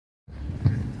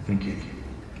Thank you.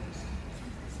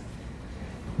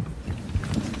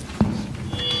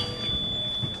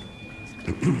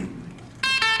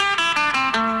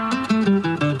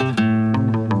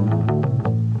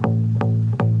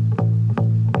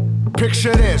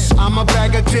 Picture this, I'm a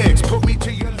bag of dicks, put me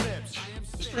to your lips.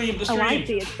 Oh, I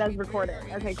see. It says recording.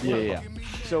 Okay, cool. Yeah.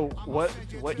 So what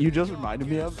you just reminded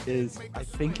me of is I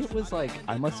think it was like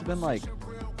I must have been like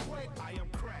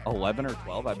 11 or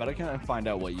 12. I bet I can't find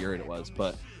out what year it was,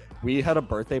 but we had a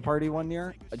birthday party one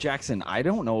year. Jackson, I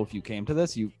don't know if you came to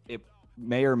this. It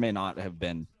may or may not have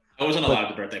been. I wasn't allowed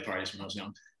to birthday parties when I was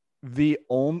young. The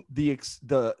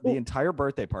entire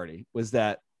birthday party was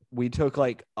that we took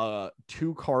like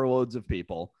 2 carloads of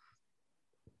people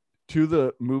to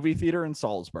the movie theater in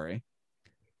Salisbury.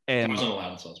 And I wasn't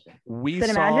allowed in Salisbury. We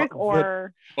Cinemagic saw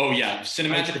or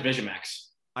Cinemagic or Vision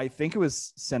Max. I think it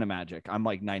was Cinemagic. I'm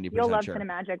like 90% you'll love sure.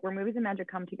 Cinemagic, where movies and magic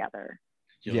come together.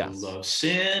 You'll love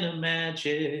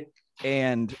Cinemagic.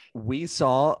 And we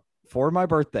saw for my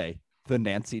birthday the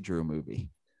Nancy Drew movie.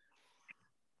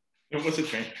 It was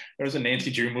there was a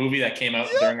Nancy Drew movie that came out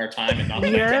during our time in the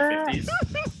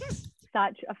 1950s.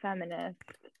 Such a feminist.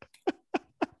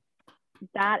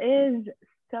 That is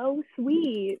so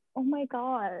sweet. Oh my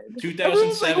god.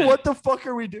 2007. Like, what the fuck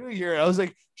are we doing here? I was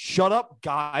like, shut up,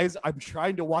 guys. I'm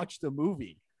trying to watch the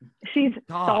movie. She's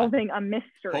solving a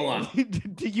mystery. Hold on.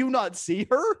 Do you not see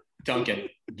her? Duncan,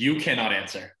 you cannot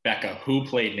answer. Becca, who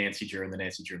played Nancy Drew in the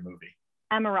Nancy Drew movie?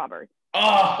 Emma Roberts. Oh,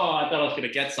 I thought I was going to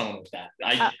get someone with that.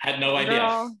 I had no idea.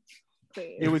 Girl,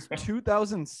 please. It was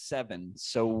 2007.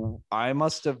 So I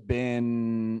must have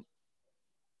been,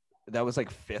 that was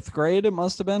like 5th grade. It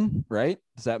must have been, right?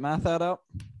 Does that math that up?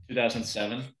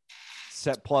 2007.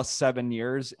 Set plus 7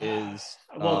 years is.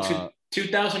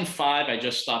 2005, I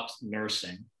just stopped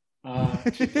nursing. Yeah,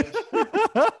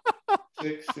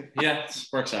 it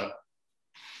works out.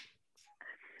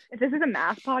 If this is a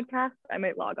math podcast, I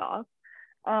might log off.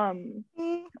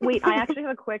 Wait, I actually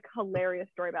have a quick hilarious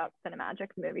story about Cinemagic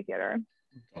movie theater.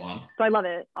 Go on. So I love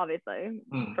it, obviously,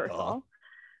 first of all.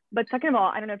 But second of all,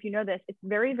 I don't know if you know this, it's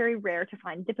very, very rare to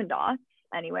find Dippin' Dots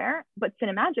anywhere, but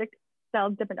Cinemagic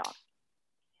sells Dippin' Dots.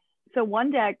 So one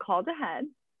day I called ahead.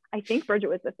 I think Bridget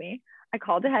was with me. I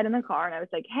called ahead in the car and I was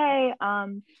like, hey,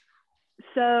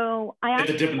 so I Get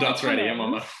the Dippin' Dots ready. I'm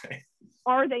on my way.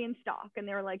 Are they in stock? And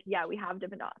they were like, yeah, we have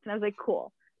Dippin' Dots. And I was like,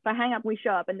 cool. So I hang up, we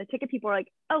show up, and the ticket people are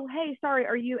like, oh, hey, sorry,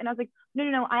 are you? And I was like,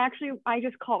 no, I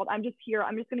just called. I'm just here.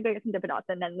 I'm just going to go get some Dippin' Dots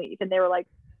and then leave. And they were like,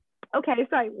 okay.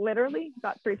 So I literally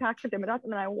got 3 packs of Dippin' Dots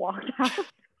and then I walked out.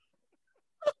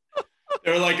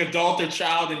 They're like adult or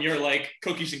child, and you're like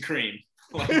cookies and cream.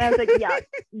 And I was like, yeah,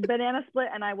 banana split,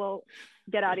 and I will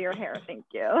get out of your hair. Thank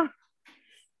you.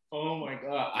 Oh my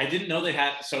God. I didn't know they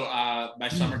had. So my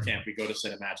summer camp, we go to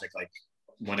Cinemagic like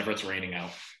whenever it's raining out.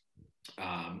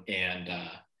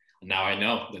 Now I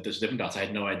know that there's Dippin' Dots. I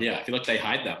had no idea. I feel like they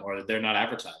hide them or they're not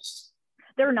advertised.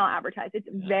 They're not advertised. It's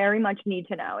very much need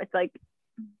to know. It's like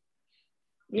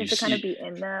you have to kind of be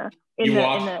in the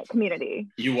community.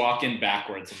 You walk in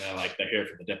backwards and they're here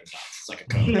for the Dippin' Dots. It's like a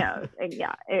code. She knows.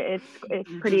 Yeah, it's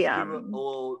pretty a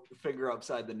little finger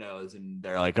upside the nose and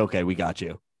they're like, okay, we got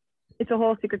you. It's a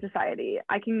whole secret society.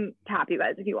 I can tap you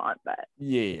guys if you want, but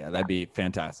yeah, that'd be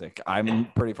fantastic. I'm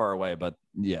pretty far away, but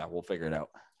yeah, we'll figure it out.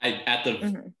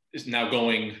 Is now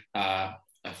going a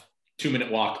 2-minute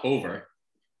walk over.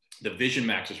 The Vision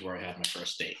Max is where I had my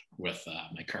first date with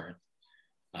my current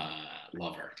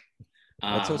lover.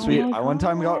 That's so sweet. I one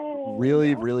time got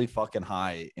really, really fucking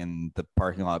high in the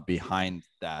parking lot behind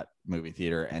that movie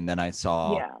theater, and then I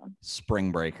saw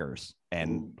Spring Breakers.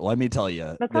 And let me tell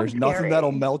you, there's nothing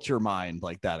that'll melt your mind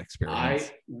like that experience.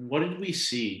 What did we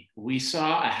see? We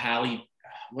saw a Hallie.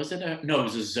 It was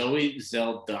a Zoe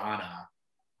Zeldana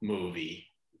movie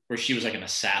where she was like an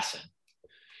assassin.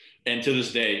 And to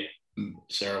this day,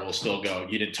 Sarah will still go,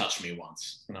 you didn't touch me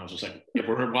once. And I was just like,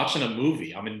 we're watching a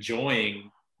movie. I'm enjoying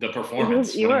the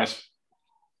performance. You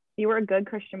were a good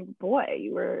Christian boy.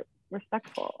 You were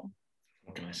respectful.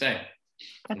 What can I say?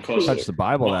 I'm close. Touched the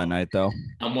Bible that night, though.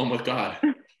 I'm one with God.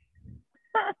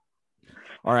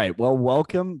 All right. Well,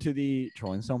 welcome to the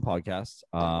Trolling Stone podcast.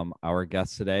 Our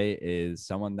guest today is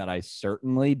someone that I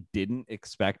certainly didn't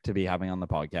expect to be having on the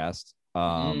podcast.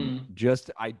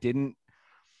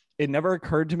 It never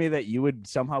occurred to me that you would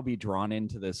somehow be drawn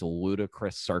into this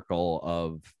ludicrous circle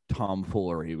of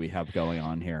tomfoolery we have going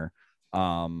on here.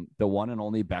 The one and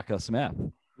only Becca Smith.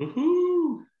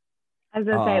 Woohoo! I was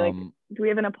gonna say, do we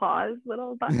have an applause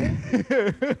little button?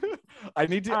 I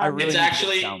need to. It's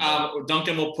actually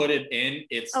Duncan will put it in.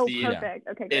 It's perfect.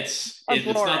 Okay, good. It's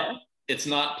not. It's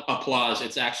not applause.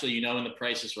 It's actually, in The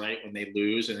Price is Right when they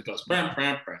lose and it goes. Brum,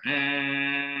 brum, brum,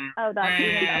 Oh, that's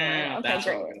even better. Okay, that's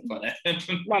great. what we're gonna put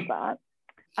it. Love that.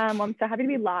 Well, I'm so happy to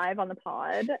be live on the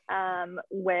pod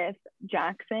with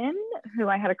Jackson, who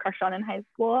I had a crush on in high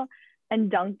school, and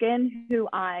Duncan, who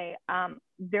I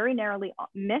very narrowly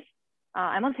missed.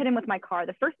 I almost hit him with my car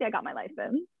the first day I got my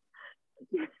license.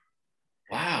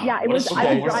 Wow. Yeah, it was.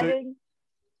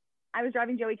 I was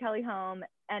driving Joey Kelly home,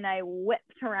 and I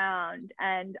whipped around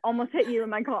and almost hit you in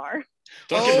my car.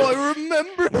 I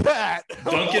remember that.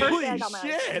 Duncan, Holy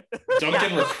shit.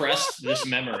 Duncan repressed this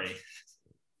memory.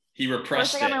 He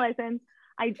repressed First I got my license.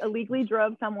 I illegally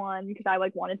drove someone because I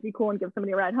wanted to be cool and give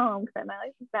somebody a ride home because I had my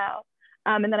license now.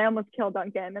 And then I almost killed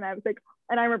Duncan, and I was like,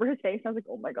 and I remember his face, and I was like,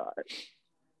 oh my god.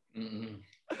 Mm-hmm.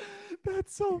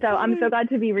 That's so funny. I'm so glad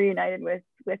to be reunited with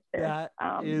this. That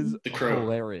is the crew.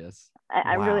 Hilarious.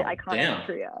 A really iconic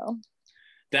trio.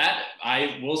 That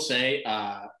I will say,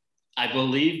 I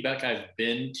believe, Beck, I've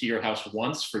been to your house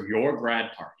once for your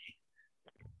grad party.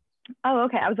 Oh,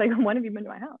 okay. I was like, when have you been to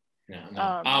my house?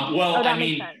 No. I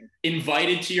mean,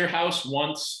 invited to your house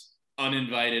once,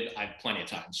 uninvited. I've plenty of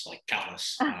times, like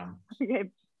countless. Okay.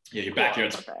 Yeah, your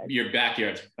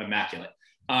backyard's immaculate.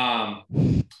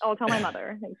 I'll tell my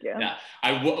mother. Thank you. Yeah,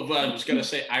 I was gonna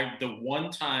say, the one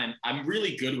time I'm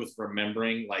really good with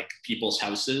remembering like people's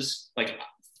houses. Like,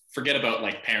 forget about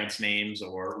like parents' names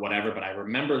or whatever, but I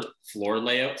remember floor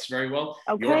layouts very well.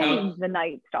 Okay, your house, the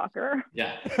Night Stalker.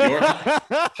 Yeah,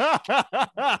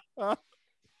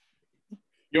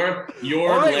 your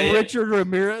all right, Richard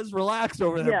Ramirez, relax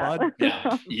over there, bud.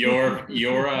 Yeah,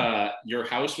 your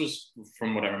house was,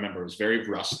 from what I remember, was very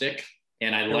rustic.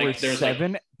 And there's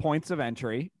 7 points of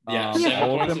entry. Yeah,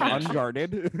 all of them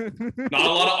unguarded. Not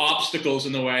a lot of obstacles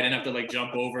in the way. I didn't have to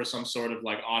jump over some sort of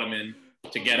ottoman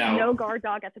to get out. No guard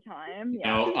dog at the time. Yeah.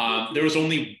 No, there was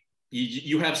only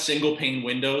you have single pane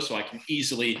windows, so I can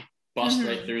easily bust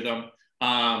right through them.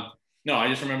 No, I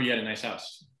just remember you had a nice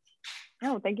house.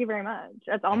 Oh, thank you very much.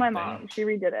 That's all my mom. She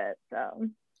redid it, so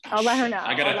I'll let her know.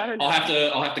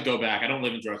 I'll have to go back. I don't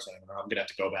live in Georgetown anymore. I'm gonna have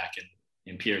to go back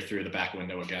and peer through the back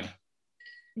window again.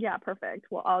 Yeah, perfect.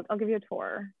 Well, I'll give you a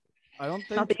tour. I don't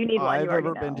think I've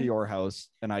ever been to your house,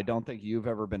 and I don't think you've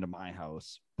ever been to my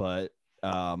house, but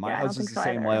my house is the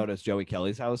same layout as Joey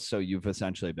Kelly's house, so you've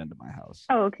essentially been to my house.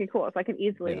 Oh, okay, cool. So I can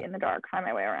easily, in the dark, find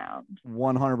my way around.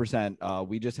 100%.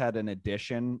 We just had an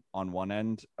addition on one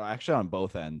end, actually on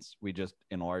both ends. We just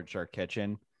enlarged our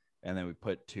kitchen, and then we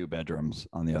put 2 bedrooms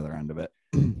on the other end of it.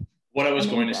 What I was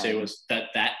going to say was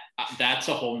that's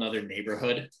a whole nother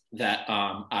neighborhood that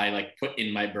I put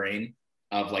in my brain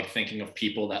of thinking of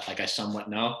people that I somewhat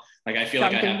know. I feel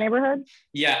like I have neighborhood.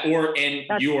 Yeah, you're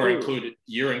included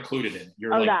in it.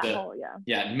 You're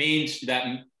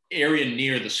that area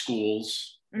near the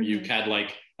schools. Mm-hmm. You had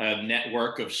a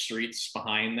network of streets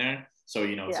behind there. So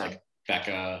it's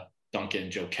Becca, Duncan,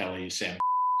 Joe Kelly, Sam.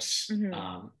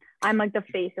 Mm-hmm. I'm the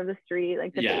face of the street, the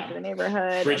face of the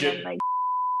neighborhood. Bridget. And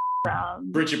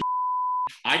then, Bridget.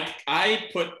 I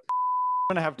put I'm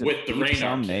gonna have to with the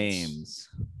Raynard names.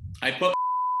 I put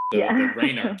the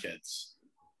Raynard kids,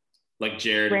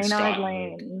 Jared and Scott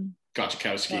Lane.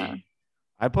 Gotchakowski. Yeah.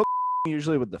 I put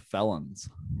usually with the felons.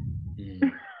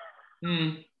 I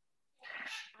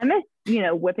miss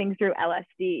whipping through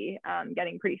LSD,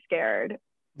 getting pretty scared.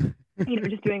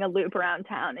 Just doing a loop around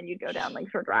town, and you'd go down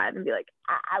Lakeshore Drive and be like,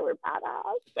 we're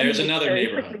badass. There's another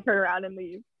neighborhood. Turn around and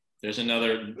leave. There's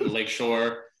another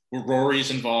Lakeshore. Rory's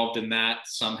involved in that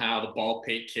somehow. The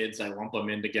Baldpate kids, I lump them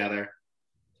in together.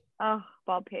 Oh,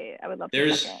 Baldpate. I would love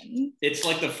to. It's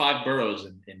like the 5 boroughs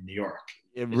in New York.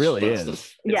 It really is.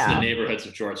 It's the neighborhoods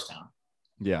of Georgetown.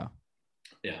 Yeah.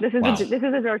 Yeah. This is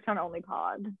a Georgetown only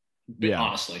pod. Yeah.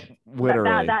 Honestly.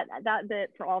 Literally. That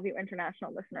bit for all of you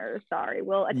international listeners. Sorry.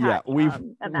 We'll attach. We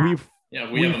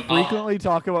frequently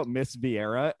talk about Miss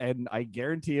Vieira, and I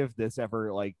guarantee if this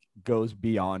ever goes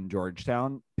beyond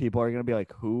Georgetown, people are gonna be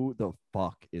like, "Who the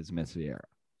fuck is Miss Vieira?"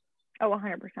 Oh,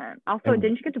 100%. Also,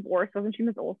 didn't she get divorced? Wasn't she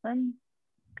Miss Olsen?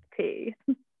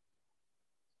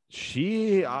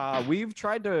 We've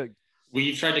tried to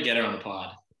get her on the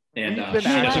pod, and we've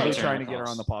been actually trying to get her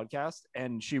on the podcast,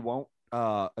 and she won't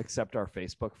accept our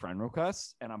Facebook friend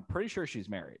requests, and I'm pretty sure she's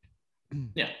married.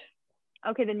 Yeah.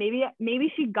 Okay, then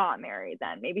maybe she got married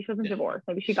then. Maybe she wasn't divorced.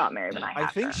 Maybe she got married when I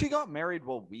think her. She got married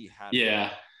while we had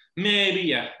her. Maybe,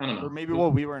 yeah. I don't know. Or maybe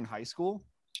while we were in high school.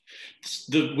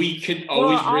 We could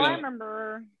always all I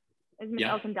remember is Miss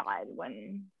Elton died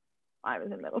when I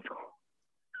was in middle school.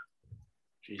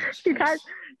 Jesus Christ.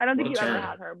 I don't think you ever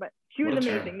had her, but she was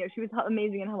amazing. No, she was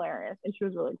amazing and hilarious, and she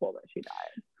was really cool that she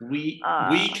died. We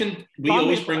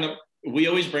always bring up we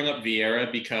always bring up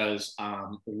Vieira because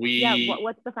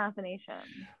what's the fascination?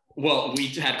 Well, we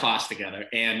had class together,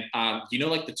 and you know,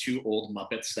 like the two old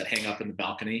Muppets that hang up in the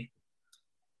balcony,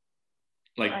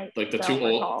 like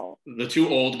the two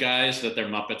old guys that they're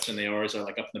Muppets, and they always are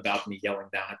like up in the balcony yelling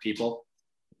down at people.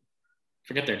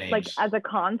 Forget their names. Like as a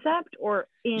concept or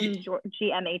in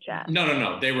GMHS?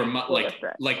 No. They were like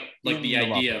the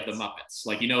idea of the Muppets.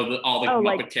 Like, you know, all the Muppet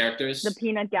like characters. The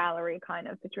peanut gallery kind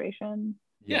of situation.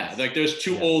 Yeah, like there's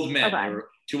two old men or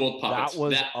two old puppets. That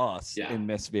was us in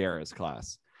Miss Vieira's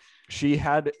class.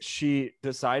 She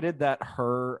decided that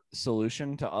her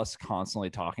solution to us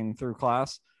constantly talking through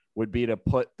class would be to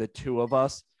put the two of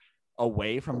us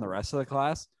away from the rest of the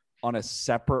class on a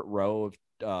separate row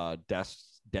of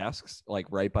desks, like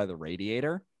right by the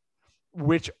radiator,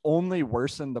 which only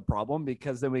worsened the problem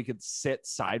because then we could sit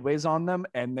sideways on them.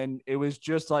 And then it was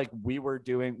just like we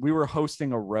were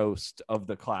hosting a roast of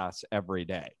the class every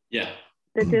day. Yeah.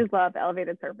 Bitches love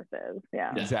elevated surfaces.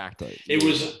 Yeah, exactly. It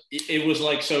was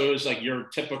like your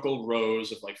typical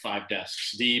rows of like 5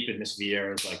 desks deep, and Miss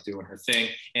Vieira is like doing her thing.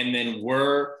 And then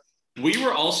we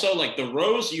were also like the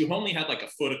rows, you only had like a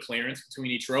foot of clearance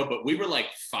between each row, but we were like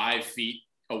 5 feet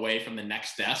away from the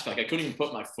next desk. Like I couldn't even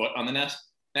put my foot on the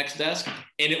next desk.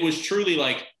 And it was truly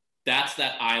like, that's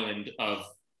that island of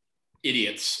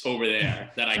idiots over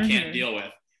there that I can't deal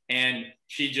with. And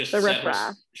she just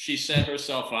set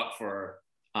herself up for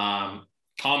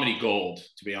comedy gold,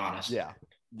 to be honest. Yeah.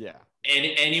 And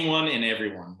anyone and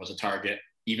everyone was a target,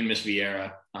 even Miss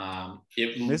Vieira.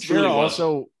 Miss Vieira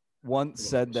also once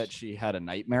said that she had a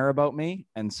nightmare about me,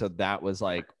 and so that was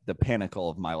like the pinnacle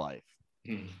of my life.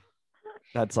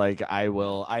 That's like I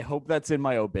hope that's in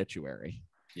my obituary.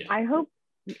 Yeah.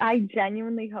 I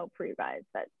genuinely hope for you guys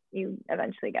that you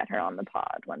eventually get her on the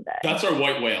pod one day. That's our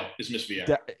white whale, is Miss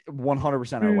Vieira.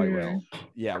 100% our white whale.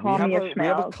 Yeah, we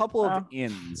have a couple of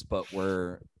ins, but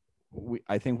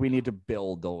I think we need to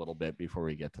build a little bit before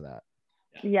we get to that.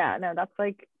 Yeah, no, that's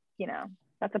like,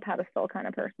 that's a pedestal kind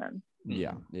of person.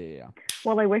 Yeah.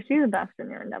 Well, I wish you the best in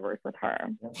your endeavors with her.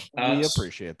 We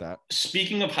appreciate that.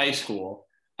 Speaking of high school,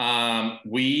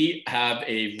 we have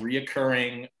a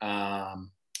reoccurring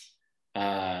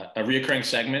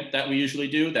segment that we usually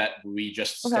do that we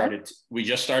just started. We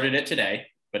just started it today,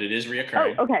 but it is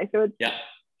reoccurring. Oh, okay. So it's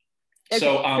Okay,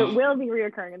 so it will be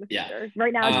reoccurring in the future.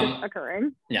 Right now, it's just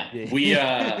occurring. Yeah, we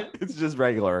it's just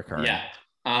regular occurring. Yeah,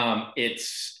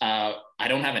 it's I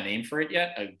don't have a name for it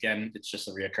yet. Again, it's just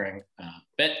a reoccurring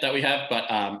bit that we have. But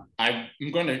I'm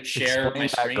going to share my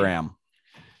screen. Graham.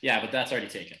 Yeah, but that's already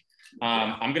taken.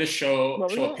 I'm going to show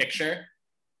a picture.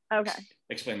 Okay.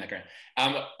 Explain that, Grant.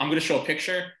 I'm going to show a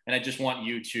picture, and I just want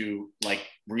you to like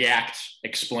react,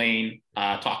 explain,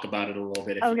 talk about it a little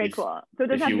bit. Okay, cool. So it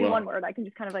doesn't have to be one word. I can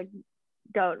just kind of like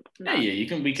go. Yeah. We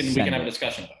can have a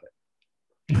discussion about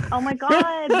it. Oh my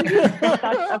god,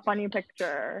 that's a funny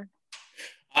picture.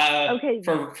 Okay.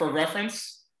 For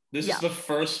reference, this is the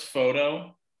first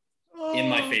photo in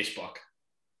my Facebook.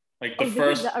 Like the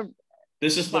first.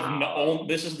 This is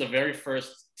the very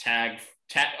first tag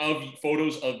of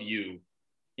photos of you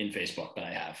in Facebook that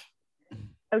I have.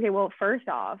 Okay, well, first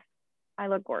off, I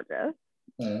look gorgeous.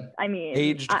 I mean,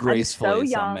 aged gracefully,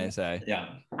 so some may say. Yeah.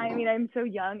 I mean, I'm so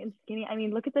young and skinny. I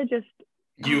mean, look at the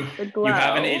you glow. You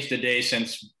haven't aged a day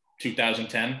since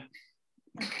 2010.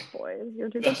 Boys, you're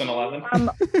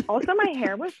 2011. Also, my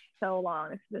hair was so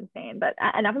long. This is insane. But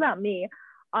enough about me.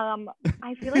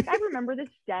 I feel like I remember this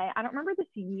day. I don't remember this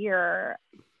year,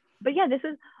 but yeah,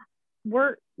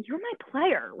 you're my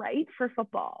player, right? For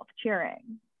football,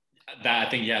 cheering. I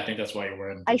think that's why you're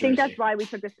wearing. I think that's why we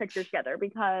took this picture together,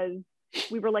 because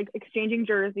we were like exchanging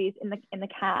jerseys in the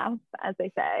calf, as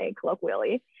they say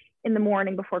colloquially, in the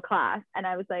morning before class, and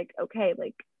I was like, okay,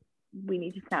 like we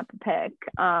need to snap a pic.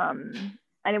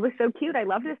 And it was so cute. I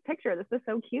loved this picture. This was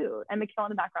so cute, and Mikhail in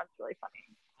the background is really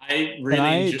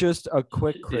funny. Just a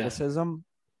quick criticism?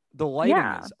 The lighting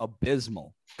is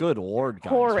abysmal. Good Lord, guys.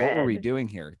 Horrid. What were we doing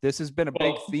here? This has been a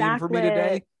big theme for me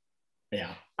today. Yeah.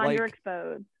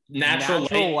 Underexposed.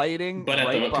 Natural lighting, but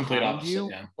right at the complete behind opposite. You.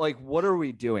 Yeah. Like, what are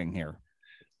we doing here?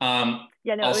 Yeah,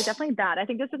 no, it was definitely bad. I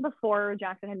think this was before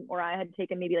Jackson or I had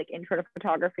taken maybe like intro to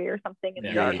photography or something in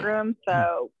the dark room.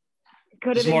 So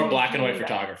could have been more black and white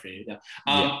photography.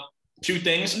 Yeah. Two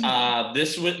things.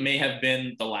 This may have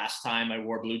been the last time I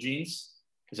wore blue jeans,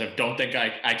 because I don't think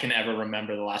I can ever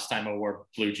remember the last time I wore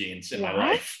blue jeans in my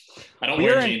life. I don't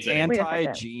wear jeans anymore.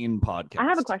 Anti-jean podcast. I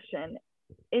have a question.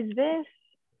 Is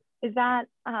that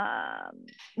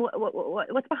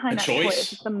what's behind that choice?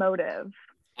 What's the motive?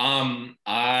 I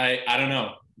don't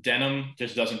know. Denim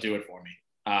just doesn't do it for me.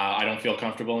 I don't feel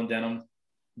comfortable in denim.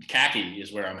 Khaki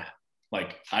is where I'm at.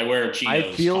 Like I wear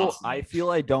chinos. I feel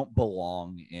I don't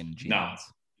belong in jeans. No,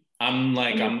 I'm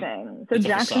like So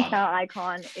Jackson's style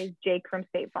icon is Jake from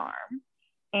State Farm,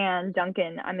 and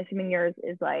Duncan. I'm assuming yours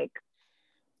is like,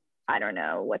 I don't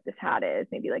know what this hat is.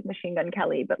 Maybe like Machine Gun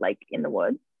Kelly, but like in the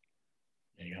woods.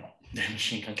 There you go.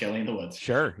 Machine Gun Kelly in the woods.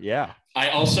 Sure. Yeah. I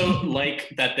also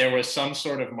like that there was some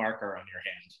sort of marker on your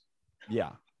hand.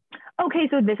 Yeah. Okay,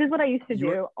 so this is what I used to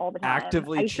do all the time.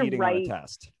 Actively cheating on a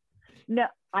test. No,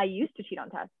 I used to cheat on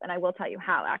tests, and I will tell you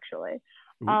how actually.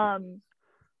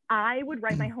 I would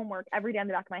write my homework every day on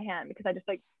the back of my hand because I just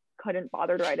like couldn't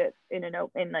bother to write it in a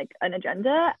note in like an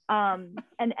agenda.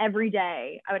 And every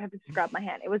day I would have to scrub my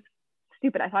hand. It was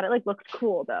stupid. I thought it like looked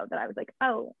cool though, that I was like,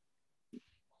 oh,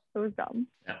 it was dumb.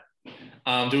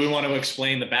 Yeah. Do we want to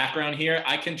explain the background here?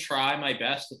 I can try my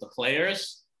best with the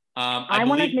players. I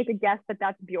want to make a guess that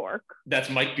that's Bjork. That's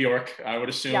Mike Bjork, I would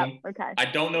assume. Yeah, okay. I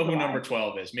don't know who number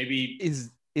 12 is. Maybe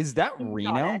is that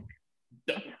Reno?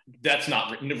 That's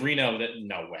not Reno.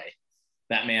 No way.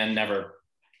 That man never.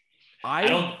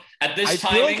 I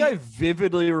feel like I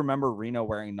vividly remember Reno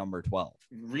wearing number 12.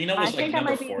 Reno was like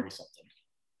number 40 something.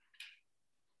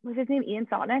 Was his name Ian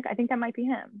Sotnick? I think that might be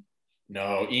him.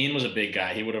 No, Ian was a big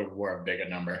guy. He would have wore a bigger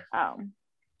number.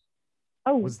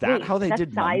 Oh, was that how they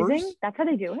did sizing? Numbers? That's how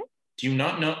they do it? Do you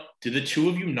not know? Do the two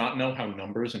of you not know how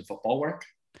numbers in football work?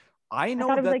 I know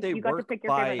that like they you got work to pick your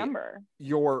by number.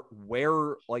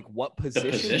 What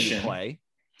position you play.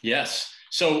 Yes.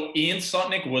 So Ian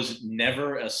Sotnick was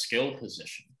never a skill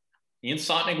position. Ian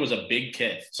Sotnick was a big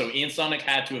kid. So Ian Sotnick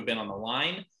had to have been on the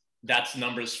line. That's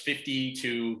numbers 50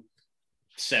 to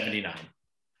 79.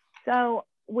 So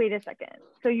wait a second.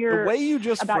 So you're the way you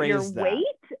just about your that, weight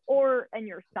and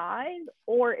your size,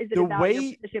 or is it the about way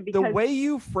your position? Because the way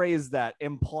you phrased that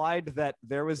implied that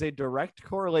there was a direct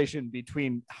correlation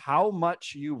between how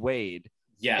much you weighed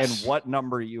and what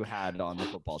number you had on the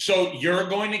football team. So you're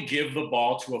going to give the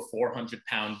ball to a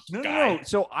 400-pound guy? No.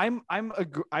 So I'm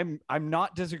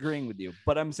not disagreeing with you,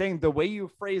 but I'm saying the way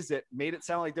you phrased it made it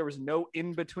sound like there was no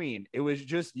in between. It was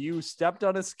just you stepped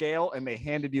on a scale and they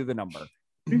handed you the number.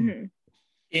 Mm-hmm.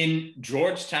 In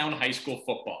Georgetown high school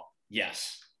football,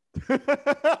 yes. Okay,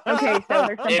 so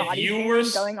there's some body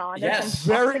shaming going on. Yes,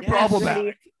 very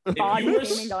problematic. Body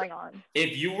shaming going on.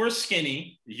 If you were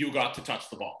skinny, you got to touch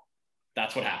the ball.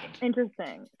 That's what happened.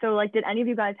 Interesting. So, like, did any of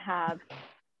you guys have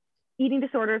eating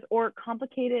disorders or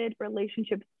complicated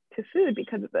relationships to food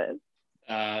because of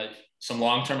this? Some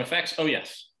long-term effects? Oh,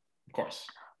 yes, of course.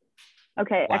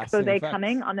 Okay, expose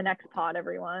coming on the next pod,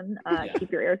 everyone.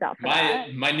 Keep your ears out for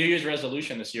that. My New Year's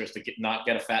resolution this year is to not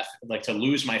get to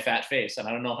lose my fat face, and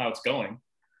I don't know how it's going.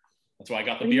 That's why I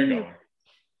got the beer going.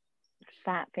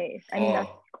 Fat face. I mean, that's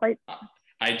quite.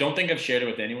 I don't think I've shared it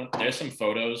with anyone. There's some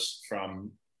photos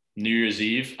from New Year's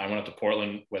Eve. I went up to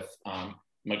Portland with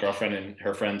my girlfriend and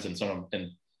her friends and some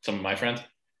of my friends.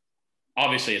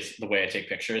 Obviously, it's the way I take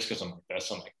pictures because there's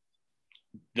some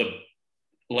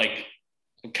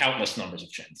countless numbers of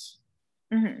chins,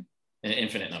 an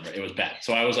infinite number. It was bad.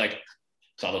 So I was like,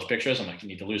 saw those pictures. I'm like, you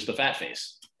need to lose the fat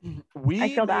face. I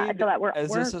feel that. We're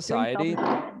a society,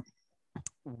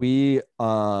 we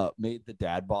made the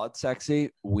dad bod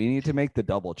sexy. We need to make the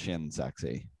double chin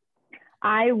sexy.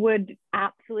 I would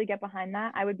absolutely get behind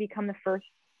that. I would become the first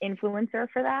influencer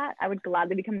for that. I would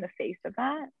gladly become the face of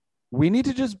that. We need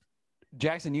to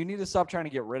Jackson, you need to stop trying to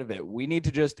get rid of it. We need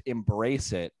to just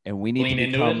embrace it, and we need to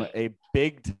become a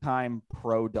big time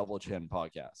pro double chin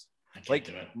podcast. Like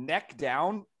neck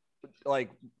down, like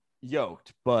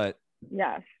yoked, but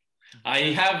yes.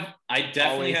 I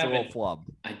definitely have a flub.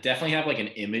 I definitely have like an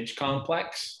image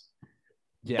complex.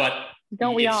 Yeah. But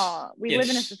don't we all? We live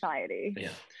in a society. Yeah.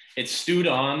 It's stewed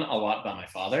on a lot by my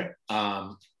father.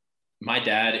 My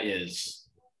dad is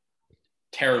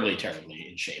terribly, terribly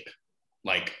in shape.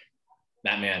 Like,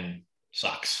 that man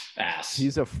sucks ass.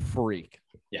 He's a freak.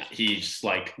 Yeah, he's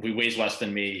like, he weighs less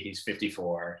than me. He's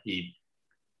 54. He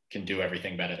can do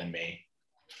everything better than me.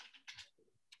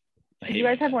 Do you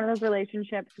guys have one of those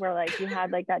relationships where like you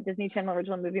had like that Disney Channel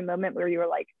original movie moment where you were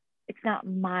like, it's not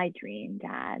my dream,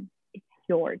 Dad. It's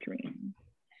your dream.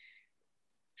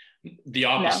 The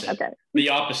opposite. No? Okay. The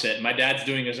opposite. My dad's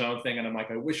doing his own thing, and I'm like,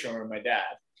 I wish I were my dad.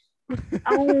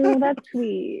 Oh, that's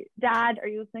sweet. Dad, are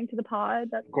you listening to the pod?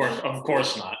 Of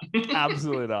course not.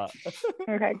 Absolutely not.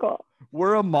 Okay, cool.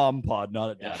 We're a mom pod, not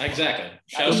a dad. Yeah, exactly.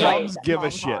 Moms give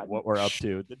a shit what we're up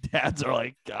to. The dads are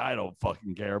like, I don't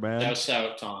fucking care, man. Shouts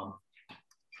out, Tom.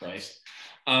 Christ.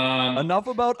 Enough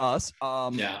about us.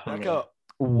 Yeah. Becca,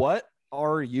 what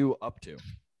are you up to?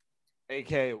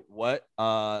 AK,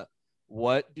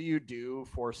 what do you do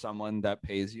for someone that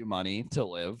pays you money to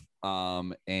live?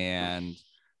 And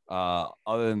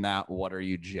Other than that, what are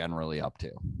you generally up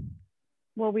to?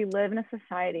 Well, we live in a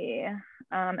society,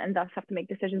 and thus have to make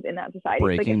decisions in that society.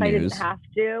 Breaking like if news. I didn't have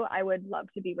to, I would love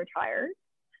to be retired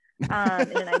in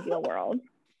an ideal world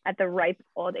at the ripe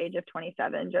old age of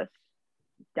 27, just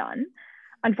done.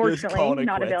 Unfortunately,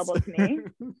 not available to me.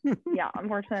 Yeah,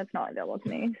 unfortunately, it's not available to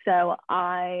me. So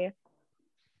I,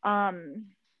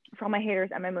 for all my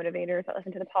haters and my motivators that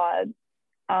listen to the pod,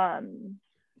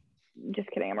 just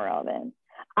kidding, I'm irrelevant.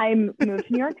 I moved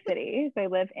to New York City, so I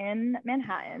live in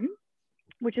Manhattan,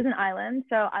 which is an island.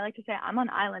 So I like to say I'm on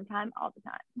island time all the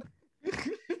time.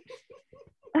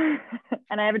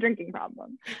 And I have a drinking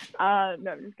problem. No,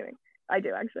 I'm just kidding. I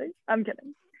do actually. I'm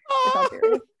kidding. It's all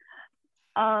serious.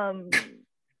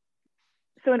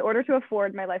 So in order to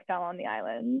afford my lifestyle on the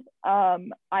island,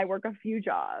 I work a few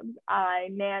jobs. I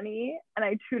nanny and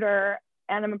I tutor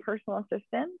and I'm a personal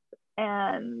assistant.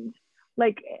 And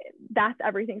like, that's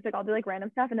everything. So like, I'll do like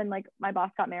random stuff. And then like my boss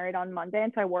got married on Monday.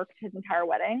 And so I worked his entire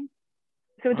wedding.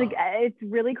 So it's like, it's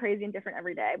really crazy and different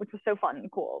every day, which was so fun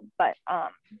and cool. But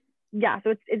yeah,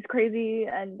 so it's crazy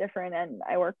and different. And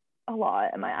I work a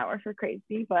lot and my hours are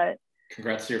crazy, but.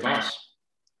 Congrats to your boss.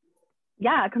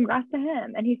 Yeah, congrats to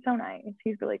him. And he's so nice.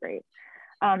 He's really great.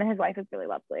 And his wife is really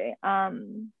lovely.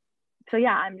 So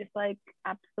yeah, I'm just like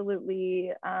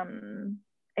absolutely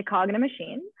a cog in a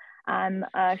machine. I'm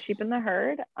a sheep in the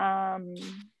herd.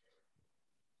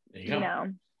 You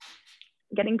know,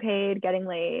 getting paid, getting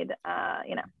laid,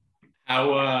 you know.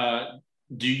 How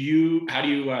do you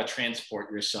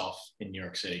transport yourself in New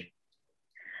York City?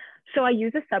 So I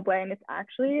use a subway, and it's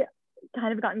actually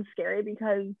kind of gotten scary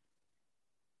because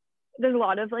there's a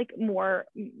lot of like more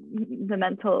the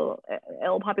mental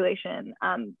ill population,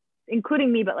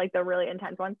 including me, but like the really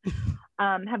intense ones,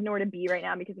 have nowhere to be right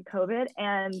now because of COVID.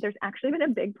 And there's actually been a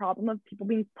big problem of people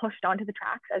being pushed onto the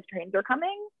tracks as trains are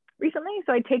coming recently.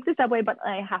 So I take the subway, but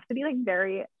I have to be like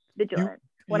very vigilant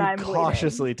when I'm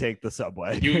cautiously waiting. Take the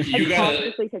subway. You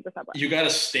gotta take the subway. You got a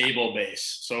stable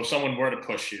base. So if someone were to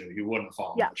push you, you wouldn't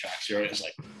fall on the tracks. You're always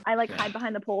like, I like hide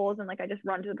behind the poles and like I just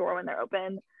run to the door when they're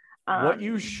open. What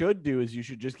you should do is you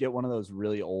should just get one of those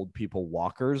really old people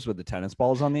walkers with the tennis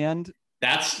balls on the end.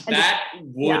 That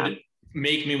would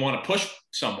make me want to push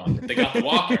someone if they got the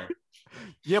walker.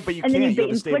 Yeah, but you and can't. Then you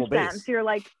have a stable base. Them, so you're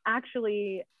like,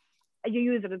 actually, you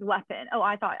use it as a weapon. Oh,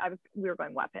 I thought we were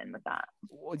going weapon with that.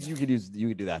 Well, you could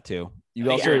do that too.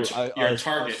 You're a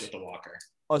target with the walker.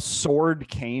 A sword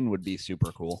cane would be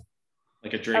super cool.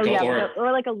 Like a Draco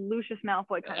or like a Lucius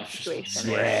Malfoy kind of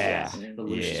situation. Yeah.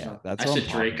 That's I said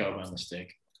Draco by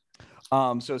mistake.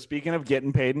 So speaking of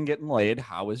getting paid and getting laid,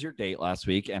 how was your date last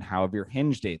week and how have your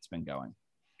Hinge dates been going?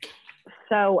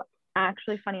 So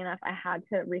actually, funny enough, I had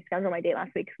to reschedule my date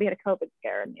last week because we had a COVID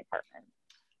scare in the apartment.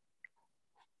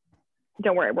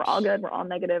 Don't worry, we're all good. We're all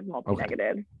negative,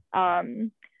 multi-negative. Okay.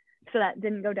 So that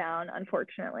didn't go down,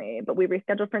 unfortunately, but we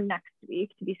rescheduled for next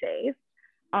week to be safe.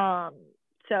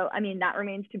 So, I mean, that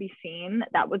remains to be seen.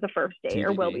 That was a first date TBD.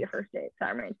 Or will be a first date. So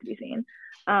that remains to be seen.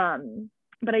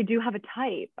 But I do have a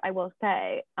type, I will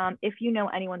say. If you know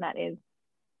anyone that is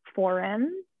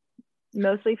foreign,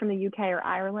 mostly from the UK or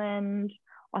Ireland,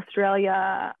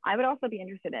 Australia, I would also be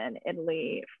interested in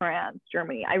Italy, France,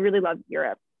 Germany. I really love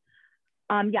Europe.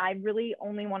 Yeah, I really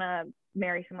only want to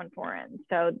marry someone foreign.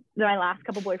 So my last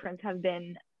couple boyfriends have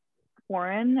been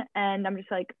foreign. And I'm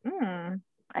just like,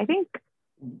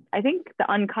 I think the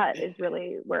uncut is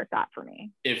really where it's at for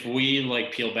me. If we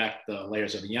like peel back the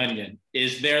layers of the onion,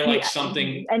 is there like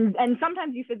something? And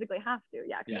sometimes you physically have to,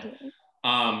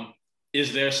 yeah.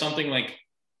 Is there something like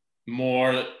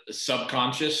more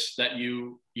subconscious that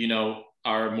you know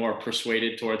are more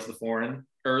persuaded towards the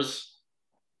foreigners?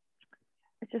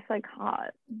 It's just like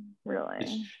hot,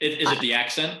 really. Is it the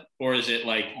accent, or is it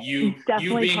like you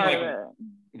being like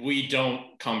we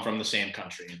don't come from the same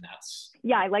country, and that's.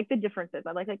 Yeah, I like the differences.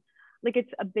 I like it's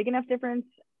a big enough difference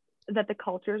that the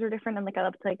cultures are different, and like I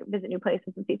love to like visit new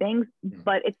places and see things,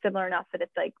 but it's similar enough that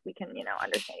it's like we can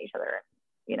understand each other,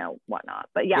 whatnot.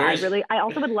 But yeah, I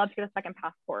also would love to get a second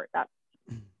passport.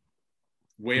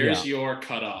 Where's your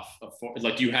cutoff?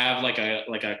 Like, do you have like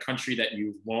a country that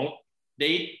you won't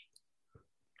date?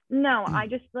 No, I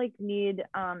just like need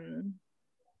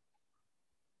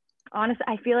honestly,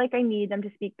 I feel like I need them to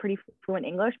speak pretty fluent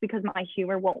English because my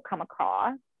humor won't come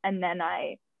across, and then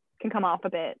I can come off a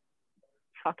bit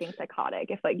fucking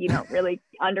psychotic if like you don't really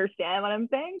understand what I'm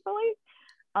saying fully.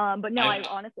 But no, I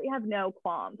honestly have no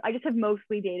qualms. I just have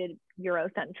mostly dated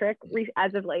Eurocentric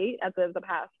as of late, as of the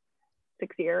past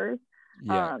 6 years.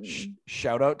 Yeah.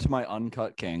 Shout out to my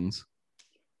uncut kings.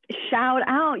 Shout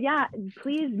out. Yeah,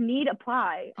 please need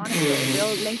apply. Honestly,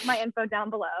 we'll link my info down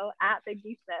below at Big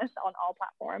B Smith on all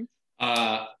platforms.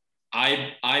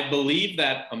 I believe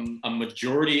that a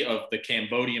majority of the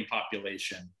Cambodian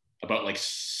population, about like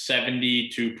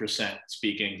 72%,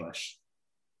 speak English.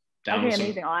 Okay,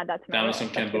 amazing. I'll add that to my list. Down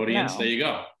with some Cambodians. There you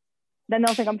go. Then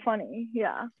they'll think I'm funny.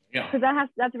 Yeah. Yeah. Because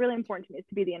that's really important to me, is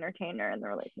to be the entertainer in the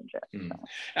relationship. So.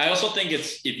 I also think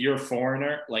it's, if you're a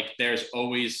foreigner, like there's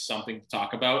always something to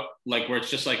talk about, like where it's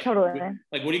just like, totally.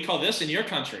 Like, what do you call this in your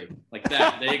country? Like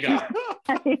that. There you go.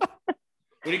 What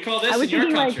do you call this in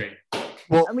your country?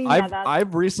 Well, I mean,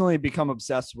 I've recently become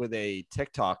obsessed with a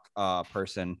TikTok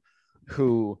person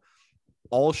who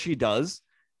all she does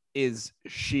is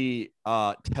she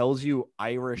tells you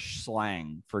Irish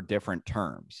slang for different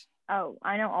terms. Oh,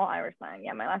 I know all Irish slang.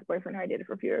 Yeah, my last boyfriend who I dated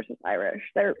for a few years was Irish.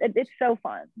 It's so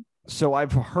fun. So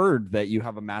I've heard that you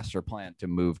have a master plan to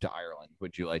move to Ireland.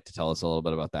 Would you like to tell us a little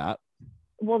bit about that?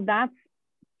 Well, that's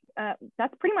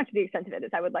pretty much the extent of it.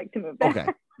 Is I would like to move there. Okay.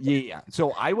 Yeah.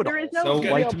 So I would also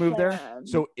like to move there.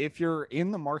 So if you're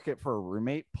in the market for a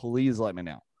roommate, please let me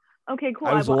know. Okay, cool.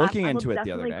 I was looking into it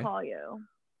the other day. Call you.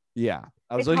 Yeah,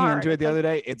 I was looking into it the other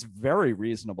day. It's very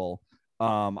reasonable.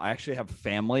 I actually have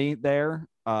family there.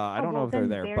 I don't know if they're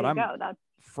there, but I'm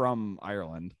from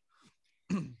Ireland.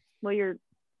 Well,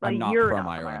 I'm not from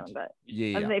Ireland. But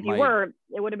yeah, if you were,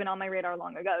 it would have been on my radar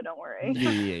long ago. Don't worry.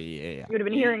 Yeah. You would have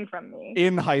been hearing from me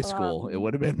in high school. It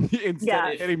would have been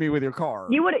instead of hitting me with your car.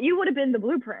 You would have been the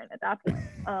blueprint at that point.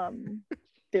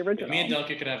 The original. Me and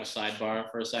Duncan could have a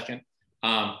sidebar for a second.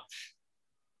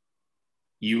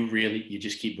 You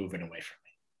just keep moving away from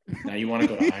me. Now you want to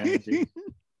go to Ireland, dude?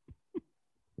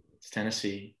 It's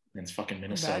Tennessee, and it's fucking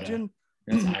Minnesota.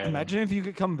 Imagine if you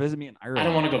could come visit me in Ireland. I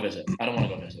don't want to go visit. I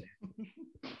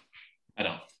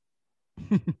don't.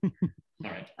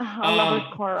 All right.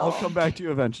 I'll come back to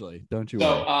you eventually. Don't you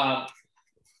worry.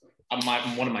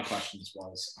 One of my questions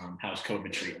was, how's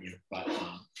COVID treating you? But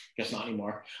guess not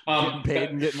anymore. Getting paid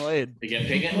and getting laid. You get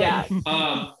paid and getting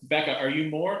laid. Becca, are you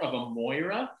more of a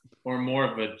Moira or more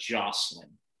of a Jocelyn?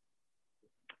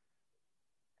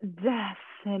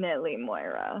 Definitely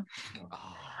Moira.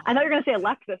 I thought you were gonna say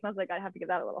Alexis, and I was like, I have to give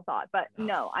that a little thought. But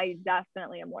no, I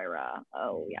definitely am Moira.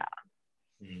 Oh yeah.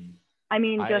 I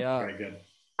mean, very good.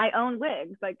 I own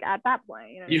wigs. Like at that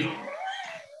point, you know.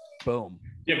 Boom.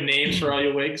 You have names for all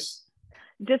your wigs?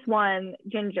 Just one,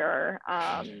 Ginger.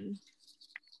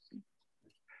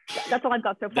 That's all I've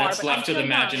got so far. That's left to the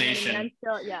imagination. I'm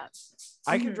still,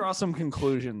 I can draw some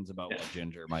conclusions about what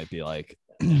Ginger might be like.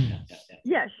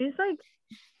 Yeah, she's like,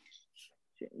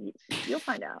 you'll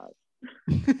find out.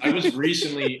 I was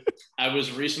recently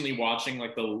watching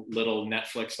like the little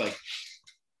Netflix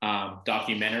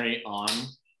documentary on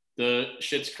the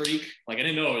Schitt's Creek. Like I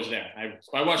didn't know it was there.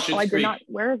 I watched Schitt's Creek.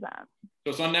 Where is that? So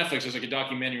it's on Netflix. There's like a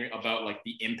documentary about like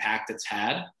the impact it's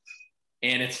had,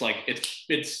 and it's like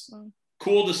it's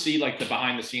cool to see like the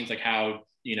behind the scenes, like how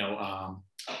Daniel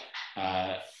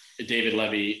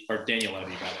Levy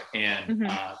rather, and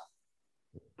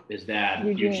his dad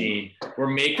Eugene. We're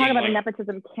making talk about the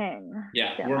nepotism king.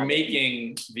 Yeah, we're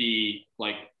making the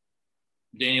like.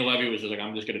 Daniel Levy was just like,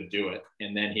 I'm just gonna do it,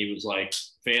 and then he was like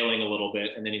failing a little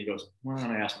bit, and then he goes, "Why don't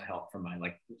I ask my help from my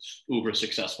like uber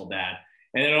successful dad?"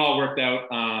 And then it all worked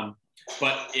out.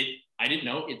 But I didn't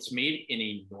know it's made an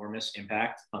enormous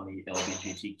impact on the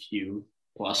LGBTQ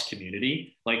plus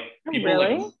community. Like people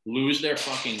like lose their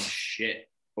fucking shit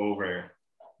over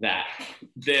that.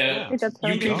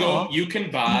 You can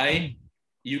buy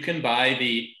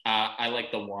the I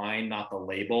like the wine, not the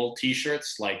label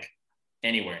t-shirts like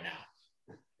anywhere now.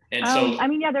 And so, I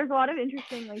mean, yeah, there's a lot of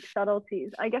interesting like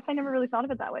subtleties. I guess I never really thought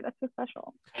of it that way. That's so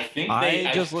special.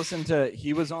 I just listened to,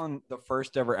 he was on the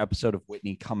first ever episode of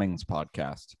Whitney Cummings'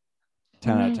 podcast.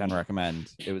 10 out of 10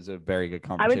 recommend. It was a very good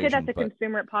conversation. I would say that's a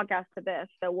consumer podcast to this,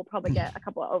 so we'll probably get a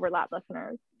couple of overlap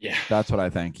listeners. Yeah, that's what I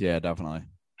think. Yeah, definitely.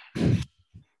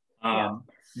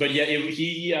 But yeah,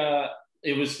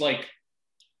 it was like,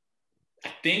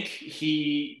 I think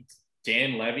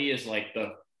Dan Levy is like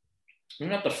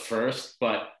not the first,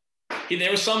 but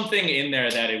there was something in there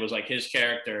that it was like his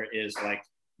character is like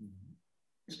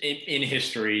in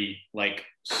history, like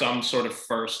some sort of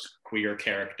first queer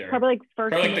character, probably like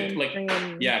first,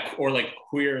 or like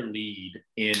queer lead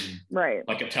in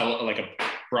like a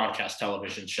broadcast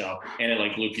television show, and it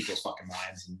like blew people's fucking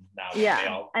minds. And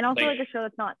now and also like a show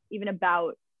that's not even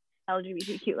about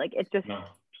LGBTQ, like it's just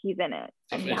he's in it,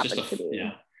 and he happens to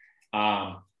be.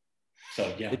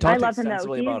 So yeah, they talked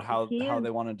extensively about how they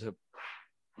wanted to.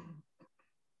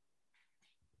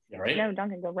 Yeah, right. No,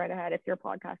 Duncan, go right ahead. It's your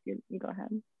podcast. You go ahead.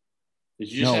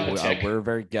 Did you just have a tick? We're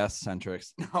very guest centric.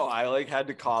 No, I like had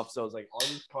to cough, so I was like, I'll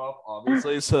just cough,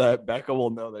 obviously, so that Becca will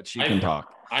know that she can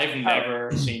talk. I've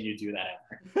never seen you do that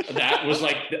ever. That was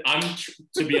like,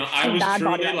 to be honest, I was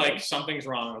truly like, something's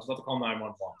wrong. I was about to call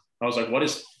 911. I was like, what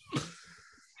is?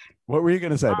 What were you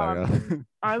gonna say, Becca?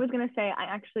 I was gonna say I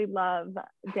actually love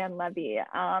Dan Levy.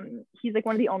 He's like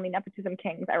one of the only nepotism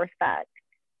kings I respect.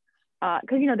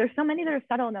 Because there's so many that are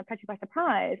subtle and they'll catch you by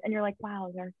surprise, and you're like,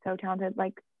 wow, they're so talented.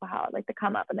 Like, wow, like the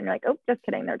come up, and then you're like, oh, just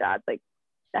kidding, their dad's like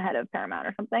the head of Paramount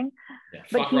or something. Yeah,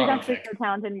 but he's actually so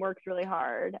talented and works really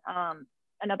hard.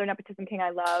 Another nepotism king I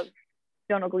love,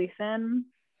 Donald Gleason,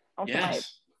 also my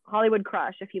Hollywood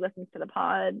crush. If he listens to the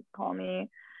pod, call me.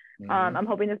 I'm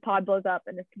hoping this pod blows up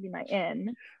and this can be my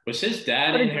in. Was his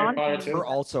dad in Harry Potter too? We're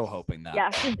also hoping that.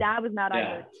 Yes, his dad was Mad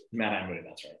Eye Moody. Mad Eye Moody,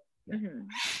 that's right.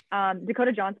 Mm-hmm.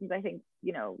 Dakota Johnson's, I think,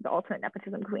 the ultimate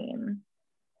nepotism queen.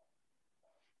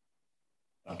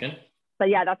 Duncan? But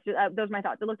yeah, that's just, those are my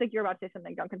thoughts. It looks like you're about to say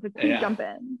something, Duncan, so please jump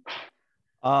in.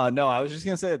 No, I was just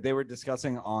gonna say that they were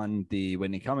discussing on the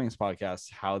Whitney Cummings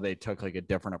podcast how they took like a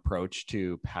different approach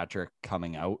to Patrick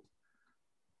coming out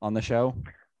on the show.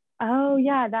 Oh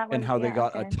yeah, that was, and how they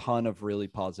got a ton of really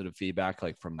positive feedback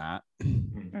like from that.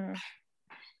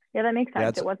 Yeah, that makes sense.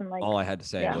 That's it wasn't like all I had to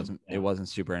say. It wasn't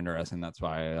super interesting. That's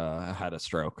why I had a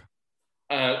stroke.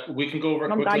 We can go over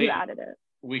quickly. I'm glad you added it.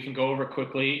 We can go over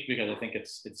quickly because I think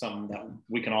it's something that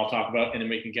we can all talk about, and then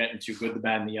we can get into good, the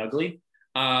bad, and the ugly.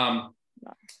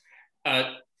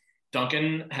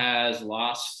 Duncan has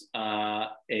lost a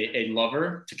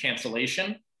lover to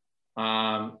cancellation.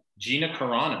 Gina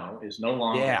Carano is no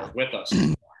longer with us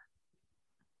anymore.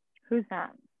 Who's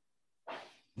that?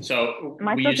 So am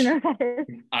I supposed to know who that is?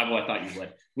 I thought you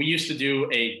would. We used to do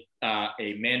a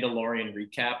Mandalorian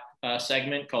recap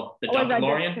segment called The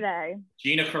Duncanlorian. Today.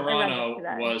 Gina Carano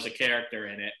was a character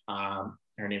in it.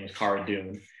 Her name was Cara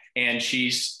Dune, and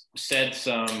she said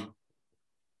some,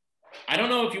 I don't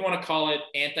know if you want to call it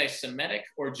anti-Semitic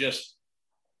or just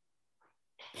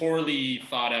poorly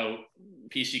thought out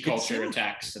PC culture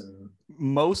attacks, and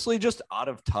mostly just out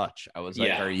of touch. I was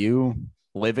like, are you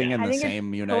living in the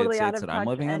same United States that I'm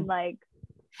living in? And like,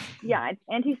 it's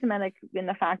anti-Semitic in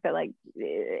the fact that like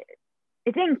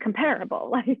it's incomparable.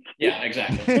 Like, yeah,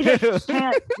 exactly. They just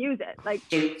can't use it. Like,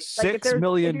 so 6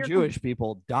 million Jewish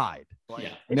people died.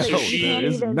 Like, no, so there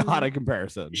is not a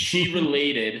comparison. She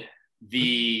related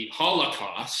the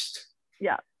Holocaust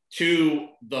to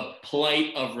the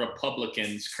plight of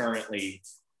Republicans currently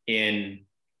in,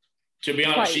 to be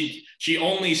honest, she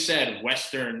only said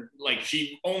Western, like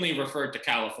she only referred to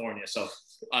California. So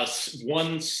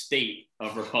one state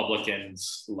of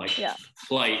Republicans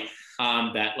plight,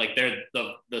 that like they're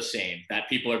the same, that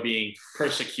people are being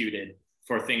persecuted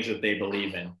for things that they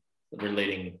believe in,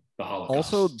 relating the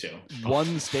Holocaust also to.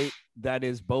 One state that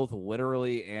is both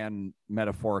literally and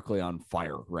metaphorically on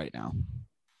fire right now.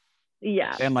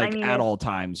 Yeah. And like at all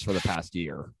times for the past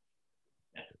year.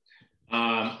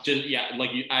 That's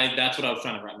what I was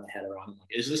trying to wrap my head around. Like,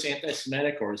 is this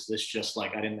anti-Semitic or is this just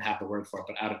like, I didn't have the word for it,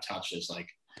 but out of touch is like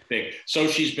big. So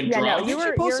she's been dropped. She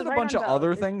posted a bunch of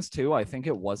other things too. I think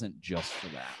it wasn't just for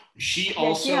that. She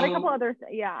also she had a couple other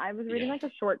I was reading like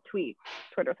a short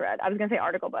Twitter thread. I was gonna say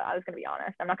article, but I was gonna be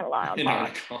honest. I'm not gonna lie on an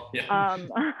article.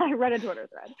 I read a Twitter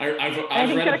thread.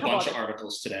 I've read a bunch of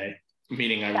articles today,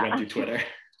 meaning I went through Twitter.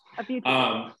 A few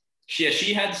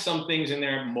she had some things in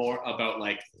there more about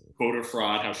like voter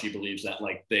fraud, how she believes that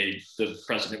like the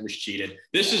president was cheated.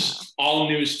 This is all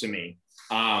news to me.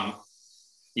 Were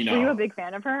you a big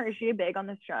fan of her? Is she big on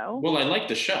this show? Well, I like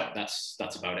the show. That's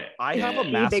about it. I have a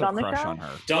massive crush on her.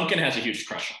 Duncan has a huge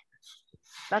crush on her.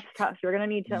 That's tough. You're gonna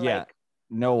need to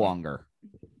no longer.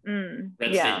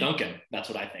 Red State Duncan. That's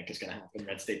what I think is gonna happen.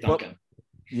 Red State Duncan.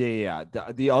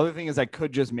 The other thing is I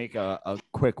could just make a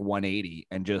quick 180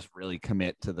 and just really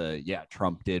commit to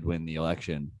Trump did win the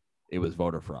election. It was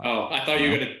voter fraud. Oh, I thought you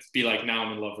were going to be like, now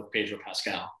I'm in love with Pedro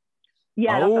Pascal.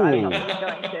 Yeah, that's what I was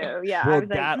going to. Yeah, well, I was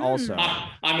that like, also.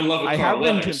 I'm in love with I Carl have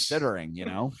been Leathers. considering,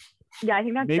 Yeah, I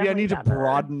think that's maybe I need to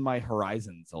broaden my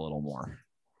horizons a little more.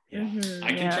 Yeah. Mm-hmm,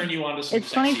 I can turn you on to some. It's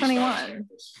 2021.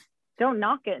 Don't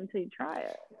knock it until you try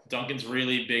it. Duncan's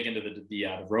really big into the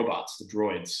robots, the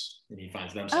droids, and he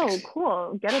finds them sexy. Oh,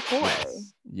 cool! Get a toy.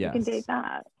 Yes. You can date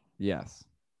that. Yes.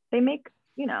 They make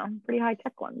pretty high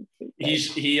tech ones.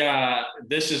 This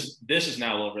is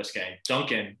now a little risque.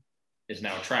 Duncan is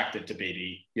now attracted to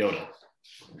Baby Yoda.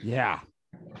 Yeah.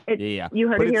 You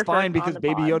heard but it it's fine because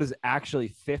Baby pod. Yoda's actually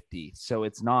 50, so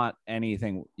it's not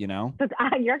anything, But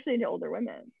you're actually into older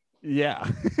women. Yeah.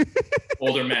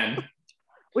 Older men.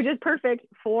 Which is perfect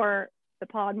for the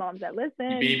pod moms that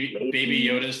listen. Baby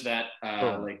Yoda's that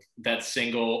like that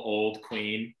single old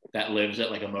queen that lives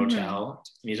at like a motel.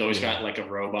 And he's always got like a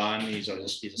robe on. He's a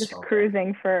just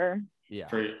cruising for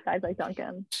guys like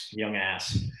Duncan. Young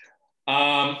ass.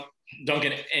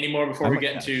 Duncan, any more before we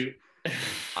get into?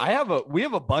 We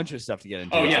have a bunch of stuff to get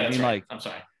into. Oh yeah, that's right. I'm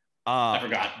sorry. I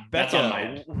forgot. That's on my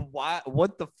end.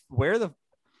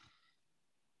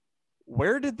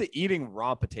 Where did the eating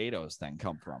raw potatoes thing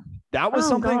come from? That was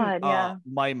something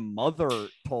my mother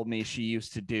told me she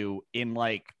used to do in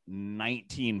like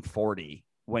 1940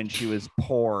 when she was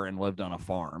poor and lived on a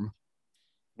farm.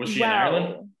 Was she in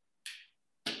Ireland?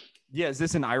 Yeah, is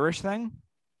this an Irish thing?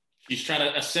 She's trying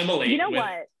to assimilate. You know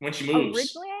what? When she moves.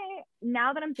 Originally,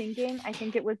 now that I'm thinking, I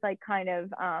think it was like kind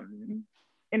of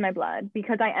in my blood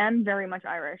because I am very much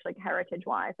Irish, like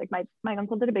heritage-wise. Like my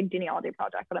uncle did a big genealogy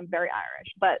project, but I'm very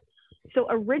Irish. But so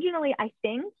originally, I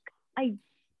think I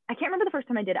can't remember the first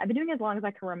time I did it. I've been doing it as long as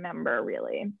I can remember,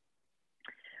 really.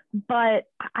 But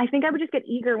I think I would just get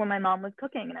eager when my mom was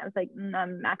cooking, and I was like,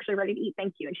 "I'm actually ready to eat,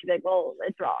 thank you." And she'd be like, "Well,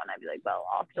 it's raw," and I'd be like, "Well,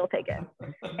 I'll still take it."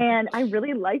 And I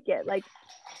really like it. Like,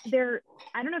 I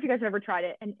don't know if you guys have ever tried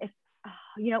it, and if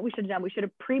you know what we should have done, we should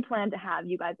have pre-planned to have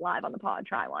you guys live on the pod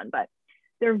try one. But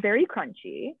they're very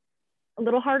crunchy, a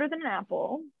little harder than an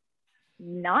apple.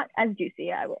 Not as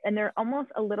juicy, and they're almost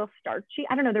a little starchy.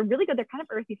 I don't know. They're really good. They're kind of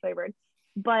earthy flavored,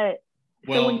 but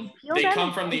they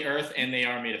come from the earth and they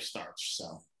are made of starch,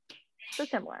 so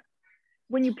similar.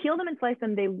 When you peel them and slice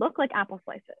them, they look like apple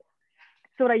slices.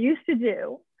 So what I used to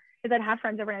do is I'd have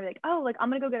friends over and I'd be like, "Oh, like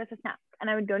I'm gonna go get us a snack," and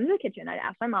I would go into the kitchen. I'd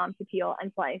ask my mom to peel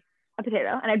and slice a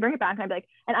potato, and I'd bring it back, and I'd be like,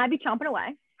 and I'd be chomping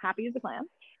away, happy as a clam,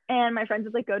 and my friends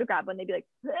would like go to grab one. They'd be like,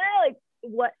 like,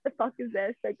 what the fuck is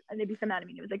this? Like, and they'd be so mad at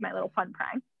me. It was like my little fun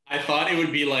prank. I thought it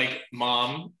would be like,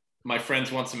 "Mom, my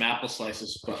friends want some apple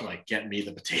slices, but like, get me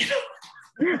the potato."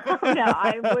 No,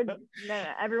 I would. No,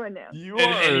 everyone knew.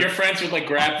 And your friends would like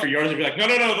grab for yours and be like, "No,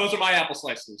 those are my apple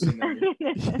slices." And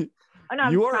then oh, no,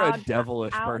 you are a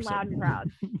devilish person. Loud and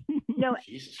proud. No,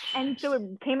 and so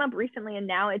it came up recently, and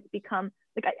now it's become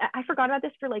like I forgot about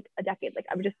this for like a decade. Like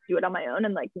I would just do it on my own,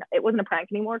 and like it wasn't a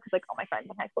prank anymore because like all my friends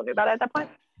in high school knew about it at that point.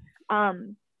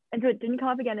 And so it didn't come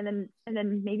up again, and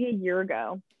then maybe a year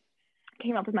ago, I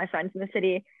came up with my friends in the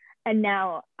city, and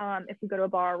now if we go to a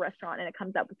bar or restaurant and it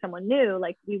comes up with someone new,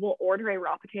 like we will order a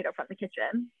raw potato from the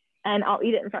kitchen, and I'll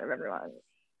eat it in front of everyone.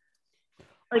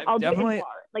 Like I'll definitely do it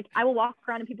like I will walk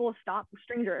around and people will stop,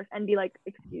 strangers, and be like,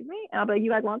 "Excuse me," and I'll be like,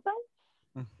 "You guys want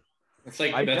some?" It's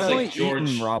like I've that's definitely like George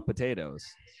eaten raw potatoes.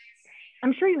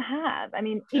 I'm sure you have. I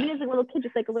mean, even as a little kid,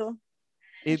 just like a little.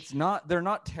 They're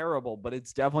not terrible, but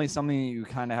it's definitely something you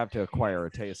kind of have to acquire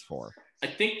a taste for. I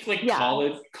think like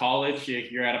college,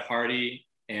 you're at a party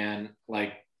and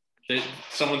like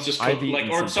someone's just cooked, like,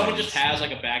 or someone just has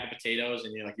like a bag of potatoes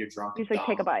and you're drunk. You just like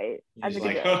take a bite. As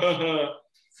like,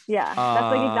 yeah,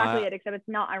 that's like exactly it, except it's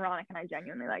not ironic and I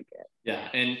genuinely like it. Yeah,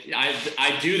 and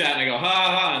I do that and I go ha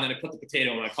ha ha, and then I put the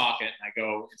potato in my pocket and I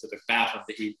go into the bathroom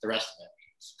to eat the rest of it.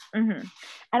 Mm-hmm.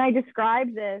 And I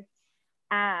describe this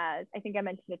as, I think I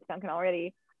mentioned it to Duncan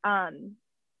already,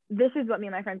 this is what me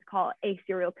and my friends call a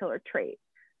serial killer trait.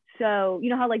 So you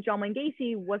know how like John Wayne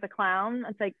Gacy was a clown?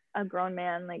 It's like a grown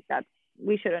man, like that's,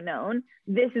 we should have known.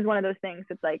 This is one of those things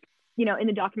that's like, you know, in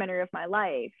the documentary of my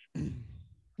life,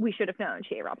 we should have known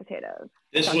she ate raw potatoes.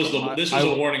 This was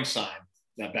a warning sign.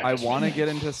 I want to get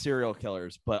into serial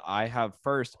killers, but I have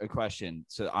first a question.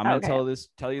 So I'm going to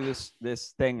tell you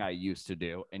this thing I used to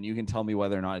do, and you can tell me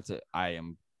whether or not I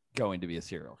am going to be a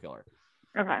serial killer.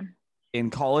 Okay. In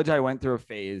college, I went through a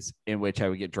phase in which I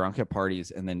would get drunk at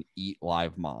parties and then eat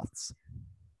live moths.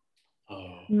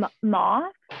 Oh.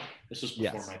 Moth? This was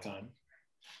before my time.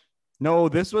 No,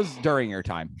 this was during your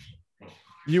time.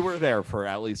 You were there for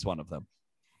at least one of them.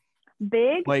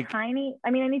 Big, like, tiny. I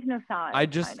mean, I need to know size. I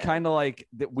just kind of like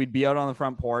we'd be out on the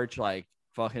front porch, like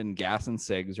fucking gassing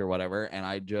cigs or whatever, and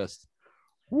I just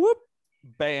whoop,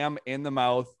 bam, in the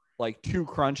mouth, like 2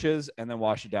 crunches, and then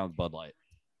wash it down with Bud Light.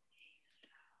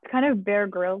 It's kind of Bear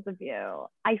Grylls of you.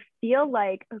 I feel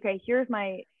like, okay, here's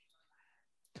my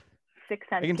sixth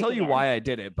sense. I can tell you why I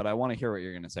did it, but I want to hear what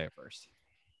you're going to say first.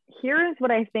 Here's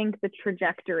what I think the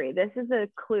trajectory. This is a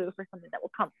clue for something that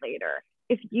will come later.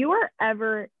 If you are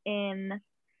ever in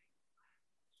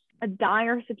a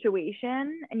dire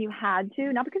situation and you had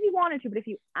to, not because you wanted to, but if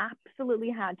you absolutely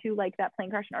had to, like that plane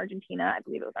crash in Argentina, I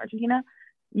believe it was Argentina,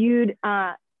 you'd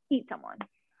eat someone.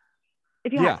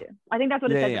 If you had to. I think that's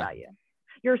what it says about you.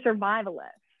 You're a survivalist.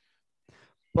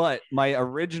 But my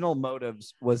original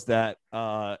motives was that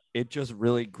it just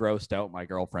really grossed out my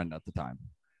girlfriend at the time.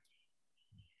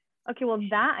 Okay, well,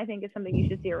 that I think is something you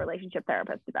should see a relationship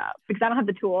therapist about, because I don't have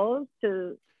the tools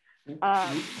to.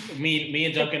 Me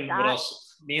and Duncan would also.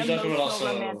 Me and Duncan would also.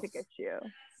 Romantic issue.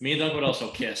 Me and Duncan would also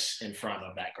kiss in front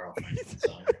of that girlfriend.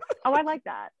 So. Oh, I like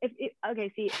that.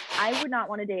 Okay, see, I would not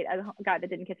want to date a guy that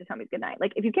didn't kiss his homies goodnight.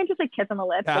 Like, if you can't just like kiss on the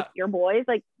lips, like your boys,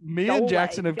 like me and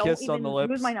Jackson have don't kissed on the lips.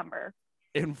 Lose my number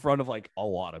in front of like a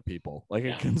lot of people, like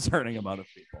a concerning amount of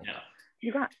people. Yeah.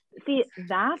 You got see,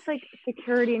 that's like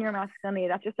security in your masculinity.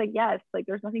 That's just like, yes, like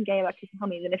there's nothing gay about kissing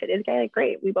homies, and if it is gay, like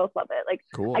great, we both love it. Like,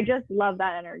 cool. I just love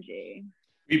that energy.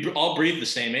 We all breathe the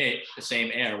same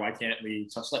air. Why can't we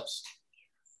touch lips?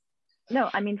 No,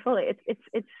 I mean fully.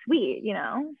 It's sweet, you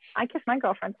know. I kiss my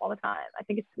girlfriends all the time. I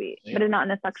think it's sweet, but it's not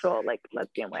in a sexual, like,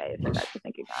 lesbian way. So that's just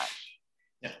thinking that.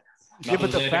 Yeah.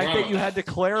 But the fact that you had to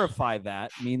clarify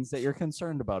that means that you're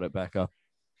concerned about it, Becca.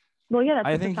 Well, yeah, that's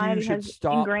I what think society you should has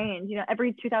stop. ingrained. You know,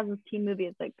 every 2000s teen movie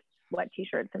is like wet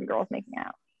t-shirts and girls making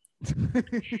out.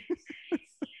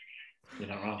 You're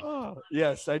not wrong. Oh,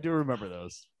 yes, I do remember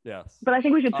those. Yes. But I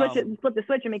think we should flip the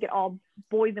switch and make it all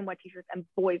boys in wet t-shirts and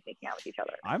boys making out with each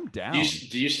other. I'm down.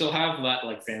 Do you still have that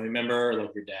like family member,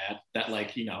 like your dad, that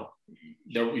like, you know,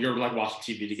 you're like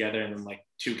watching TV together and then like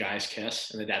two guys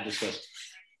kiss and the dad just goes,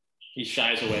 he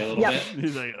shies away a little bit.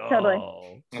 He's like,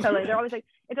 oh. Totally. They're always like,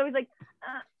 it's always like,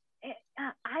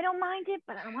 I don't mind it,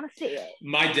 but I don't want to see it.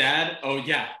 My dad,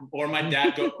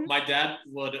 my dad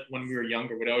would, when we were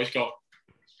younger, would always go,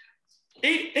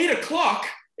 8 o'clock,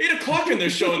 and they're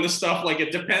showing this stuff. Like,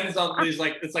 it depends on these,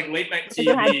 like, it's like late night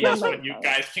TV is when you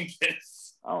guys can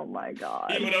kiss. Oh my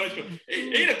God. He would always go,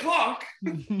 8 o'clock.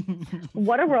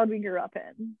 What a world we grew up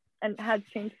in, and has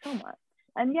changed so much.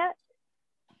 And yet,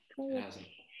 it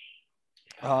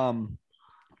hasn't.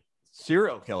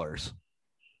 Serial killers.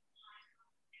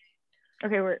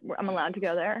 Okay, I'm allowed to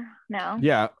go there now.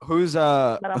 Yeah, who's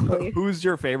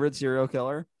your favorite serial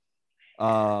killer?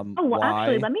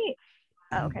 Actually, let me.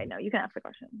 Oh, okay, no, you can ask the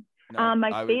question. No,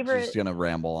 my favorite. I'm just gonna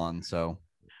ramble on. So,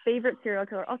 favorite serial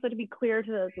killer. Also, to be clear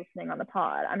to those listening on the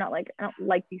pod, I don't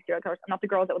like these serial killers. I'm not the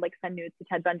girls that would like send nudes to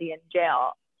Ted Bundy in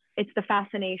jail. It's the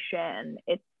fascination.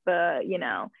 It's the, you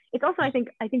know. It's also I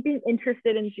think being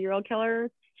interested in serial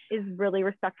killers is really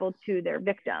respectful to their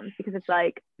victims, because it's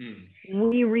like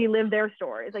we relive their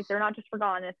stories. Like, they're not just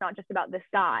forgotten. It's not just about this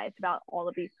guy. It's about all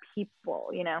of these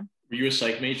people, you know. Were you a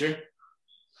psych major?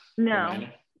 No,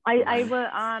 I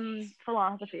was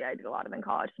philosophy. I did a lot of in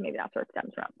college, so maybe that's where it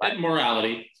stems from. But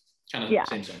morality, kind of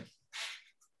same thing.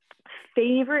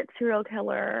 Favorite serial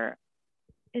killer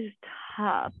is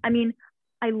tough. I mean,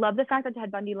 I love the fact that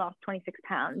Ted Bundy lost 26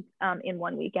 pounds in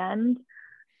one weekend.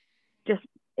 Just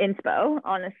inspo,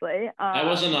 honestly. That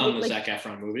wasn't on the Zac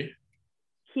Efron movie.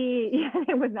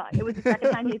 It was not. It was the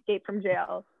second time he escaped from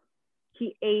jail.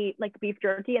 He ate like beef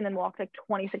jerky and then walked like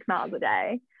 26 miles a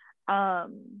day.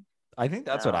 I think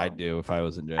that's what I'd do if I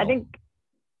was in jail.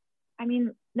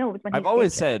 No. I've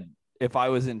always said if I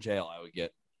was in jail, I would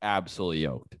get absolutely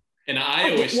yoked. And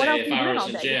I always say if I was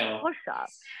in jail,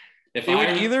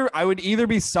 I would either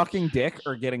be sucking dick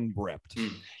or getting ripped. I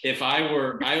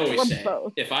always say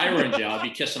if I were in jail, I'd be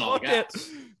kissing all the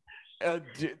guys.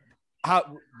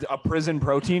 A prison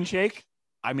protein shake?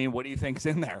 I mean, what do you think's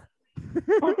in there?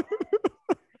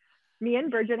 Me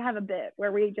and Bridget have a bit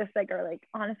where we just like are like,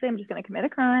 honestly, I'm just gonna commit a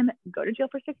crime, go to jail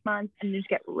for 6 months, and just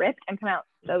get ripped and come out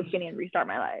so skinny and restart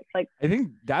my life. Like, I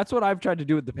think that's what I've tried to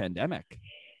do with the pandemic.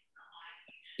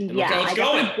 I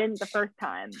definitely didn't the first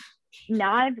time.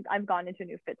 Now I've gone into a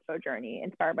new Fitspo journey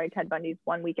inspired by Ted Bundy's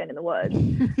One Weekend in the Woods.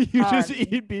 You just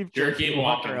eat beef jerky and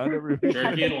walking around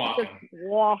just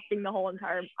walking the whole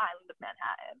entire island of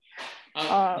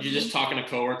Manhattan. You're just talking to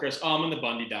coworkers. Oh, I'm on the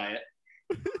Bundy diet.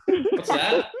 What's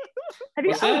that? You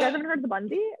guys haven't heard the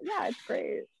Bundy? Yeah, it's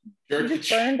great. You just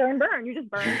burn. You just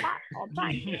burn fat all the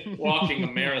time. Walking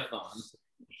a marathon.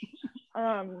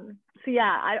 So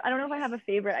yeah, I don't know if I have a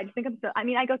favorite. I just think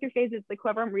I go through phases. Like,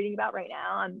 whoever I'm reading about right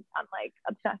now, I'm like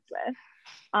obsessed with.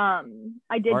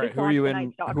 I did. All right, who are you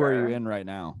in? Who are you in right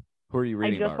now? Who are you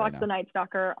reading? I just watched The Night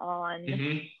Stalker on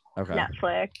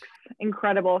Netflix.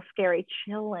 Incredible, scary,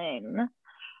 chilling.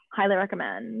 Highly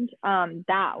recommend.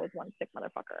 That was one sick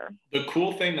motherfucker. The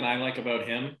cool thing that I like about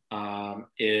him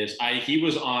is he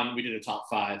was on. We did a top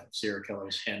 5 serial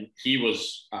killers, and he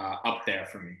was up there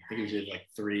for me. I think he was like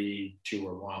 3, 2,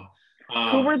 or 1.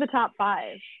 Who were the top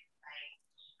 5?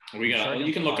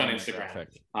 You can look on Instagram.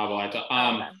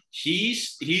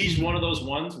 He's one of those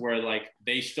ones where like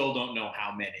they still don't know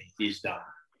how many he's done.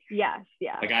 Yes,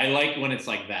 yeah. Like, I like when it's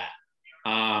like that.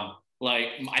 Like,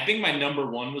 I think my number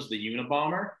 1 was the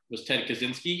Unabomber, was Ted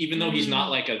Kaczynski, even though he's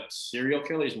not like a serial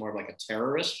killer, he's more of like a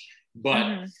terrorist.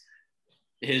 But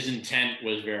his intent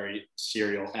was very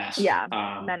serial-esque. Yeah,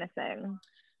 menacing.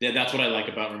 Yeah, that's what I like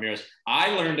about Ramirez.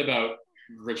 I learned about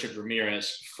Richard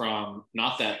Ramirez from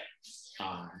not that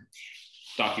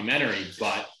documentary,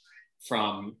 but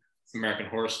from American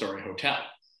Horror Story Hotel.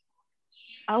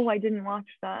 Oh, I didn't watch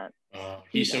that.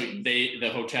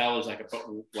 The hotel is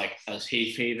like a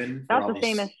safe haven. That's the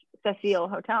famous Cecile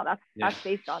Hotel. That's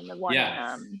based on the one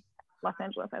in Los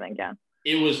Angeles, I think. Yeah.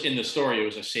 It was in the story. It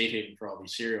was a safe haven for all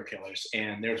these serial killers.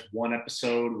 And there's one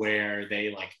episode where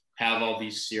they like have all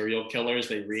these serial killers.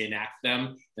 They reenact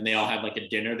them, and they all have like a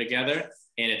dinner together.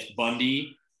 And it's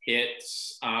Bundy.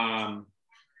 It's the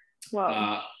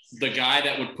guy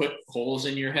that would put holes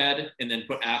in your head and then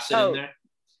put acid in there.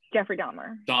 Jeffrey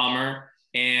Dahmer.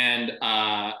 And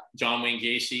John Wayne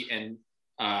Gacy and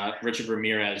Richard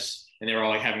Ramirez, and they were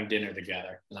all like having dinner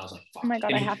together. And I was like, fuck. Oh my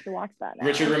God, I have to watch that now.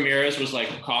 Richard Ramirez was like,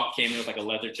 a cop came in with like a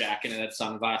leather jacket and had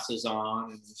sunglasses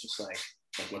on. And it was just like,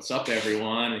 what's up,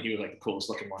 everyone? And he was like the coolest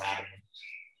looking one out of him.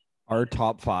 Our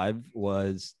top 5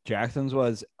 was Jackson's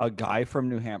was a guy from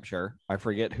New Hampshire. I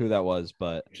forget who that was,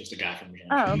 but just a guy from New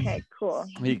Hampshire. Oh, okay, cool.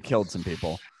 He killed some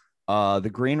people. The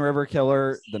Green River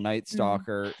Killer, the Night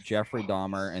Stalker, Jeffrey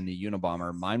Dahmer, and the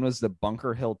Unabomber. Mine was the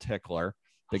Bunker Hill Tickler,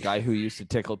 the guy who used to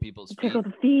tickle people's feet. Tickle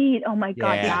the feet. Oh my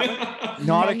God. Yeah.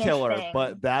 Not a killer,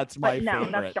 but that's my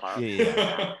favorite. That's dark.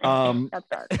 Yeah. That's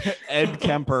dark. Ed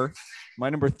Kemper. My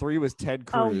number 3 was Ted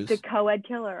Cruz. Oh, the co-ed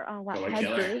killer. Oh wow,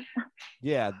 Ted Cruz.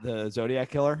 Yeah, the Zodiac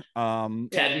Killer.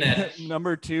 Ted Ned.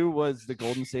 Number 2 was the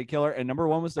Golden State Killer, and number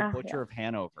 1 was the Butcher of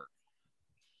Hanover.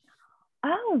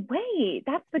 Oh wait,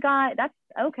 that's the guy. That's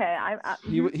okay.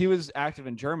 He was active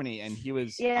in Germany, and he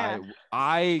was. Yeah.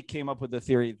 I came up with the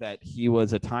theory that he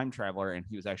was a time traveler, and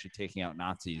he was actually taking out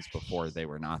Nazis before they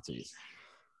were Nazis.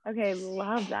 Okay,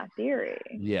 love that theory.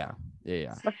 Yeah.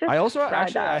 I also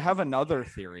I have another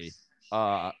theory.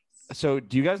 So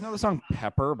do you guys know the song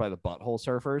 "Pepper" by the Butthole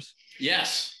Surfers?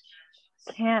 Yes.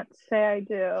 Can't say I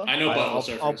do. I know Butthole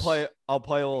Surfers. I'll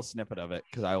play a little snippet of it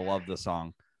because I love the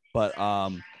song. But I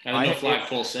know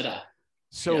Flagpole Sitta.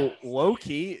 So low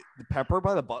key, the Pepper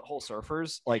by the Butthole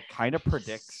Surfers like kind of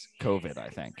predicts COVID, I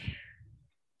think.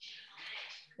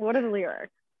 What are the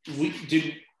lyrics?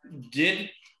 Did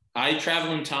I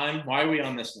travel in time? Why are we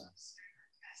on this now?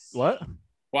 What?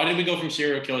 Why did we go from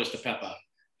serial killers to Peppa?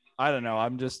 I don't know.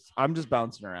 I'm just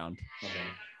bouncing around.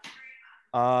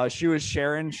 Okay. She was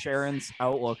sharing Sharon's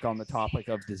outlook on the topic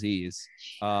of disease.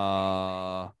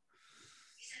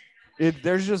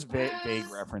 There's just vague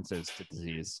references to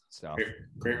disease stuff.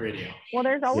 Great radio. Well,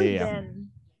 there's always been,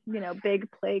 big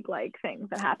plague-like things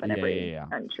that happen every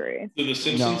century. Do the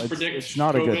Simpsons predict? It's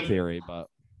not COVID? A good theory, but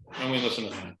I'm going to listen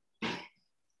to that.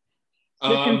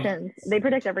 The Simpsons, they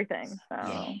predict everything.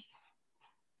 So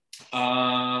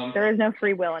there is no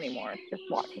free will anymore. It's just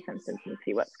watch the Simpsons and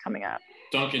see what's coming up.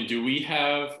 Duncan, do we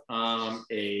have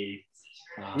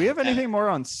we have anything more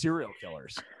on serial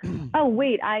killers? Oh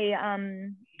wait,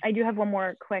 I do have one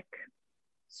more quick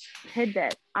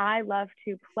tidbit. I love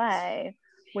to play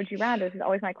Would You Rather. This is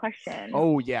always my question.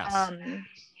 Oh yes.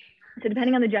 So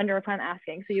depending on the gender, if I'm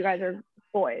asking, so you guys are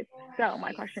boys. So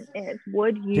my question is,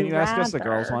 would you? Can you ask us the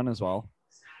girls one as well?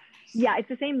 Yeah, it's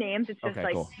the same names. It's just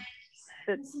cool.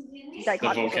 The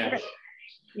dichotomy.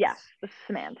 Yes, the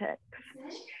semantics.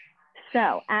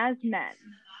 So as men,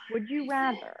 would you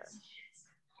rather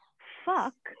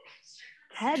fuck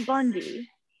Ted Bundy,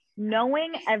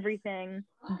 knowing everything,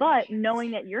 but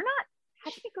knowing that you're not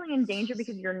technically in danger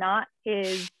because you're not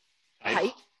his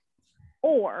type,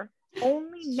 or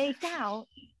only make out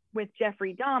with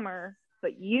Jeffrey Dahmer,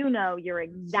 but you're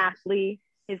exactly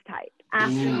his type?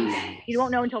 After you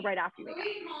won't know until right after you make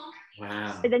out.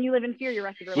 Wow. And then you live in fear your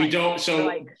rest of your life. We don't.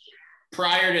 So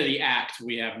prior to the act,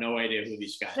 we have no idea who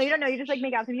these guys. So you don't know. You just like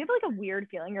make out with him. You have like a weird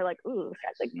feeling. You're like, ooh, this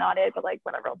guy's like not it, but like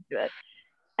whatever, I'll do it.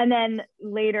 And then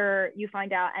later you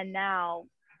find out, and now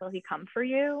will he come for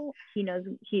you? He knows.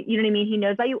 You know what I mean? He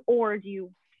knows about you, or do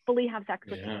you fully have sex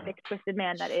with the sick, twisted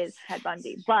man that is Ted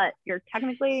Bundy? But you're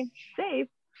technically safe.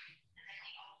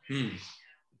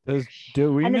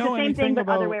 Do we and know it's the same thing, but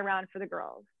about... other way around for the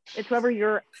girls. It's whoever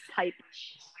your type.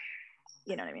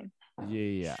 You know what I mean?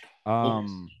 Yeah.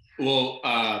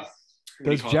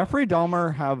 Does Jeffrey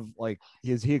Dahmer have like?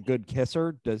 Is he a good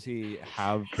kisser? Does he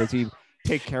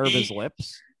take care of his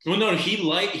lips? Well, no. Does he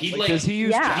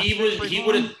use?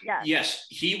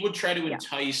 He would try to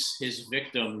entice his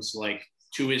victims like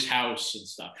to his house and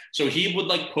stuff. So he would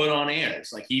like put on airs.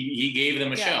 Like he gave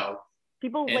them a show.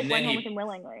 People like went home with him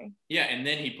willingly. Yeah, and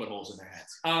then he put holes in their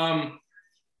heads.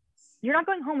 You're not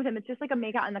going home with him. It's just like a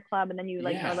make out in the club, and then you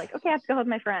like are like, okay, I have to go with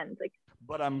my friends. Like,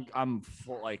 But I'm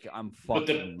But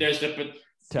fucking there's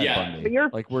Ted yeah. Bundy. But you're-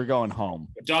 Like we're going home.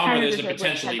 Dahmer. There's a With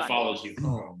potentially Ted Bundy. follows you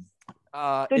home.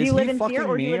 So do Is you live he in fear fucking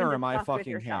or do you me live in or am I disgust with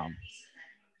fucking yourself? him?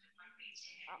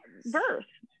 Verse.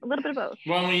 A little bit of both.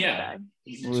 Well, I'd yeah.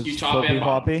 say. Was You top and bottom.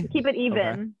 Poppy? Keep it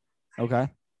even. Okay.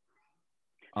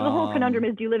 So the whole conundrum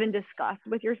is: do you live in disgust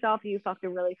with yourself? Do you fucked a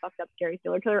really fucked up scary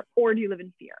serial killer, or do you live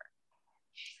in fear?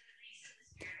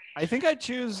 I think I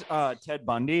choose Ted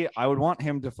Bundy. I would want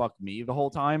him to fuck me the whole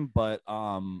time, but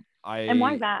And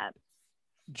why is that?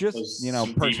 just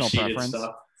Some personal deep-seated preference.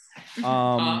 stuff.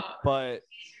 But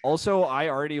also I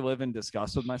already live in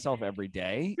disgust with myself every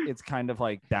day. It's kind of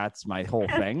like that's my whole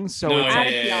thing. So No,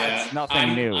 it's, yeah. it's nothing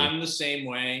I'm, new. I'm the same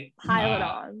way. Pile it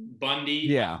on. Bundy.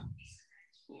 Yeah.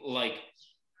 Like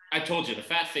I told you, the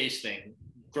fat face thing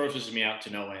grosses me out to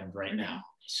no end right now.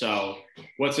 So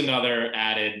what's another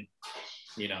added,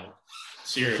 serial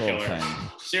This whole killer? thing.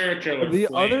 Serial killer. The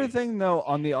flame. other thing, though,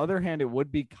 on the other hand, it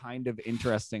would be kind of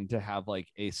interesting to have like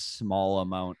a small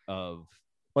amount of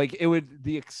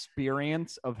the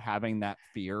experience of having that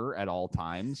fear at all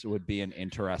times would be an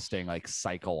interesting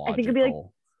psychological. I think it'd be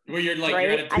where you're like, right?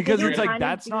 you're at a, Because think it's it would like kind of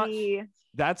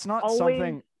that's not always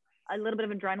something, a little bit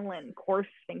of adrenaline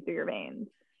coursing through your veins.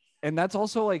 and that's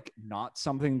also not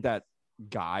something that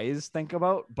guys think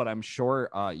about, but I'm sure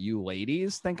you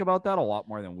ladies think about that a lot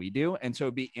more than we do. And so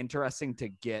it'd be interesting to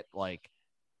get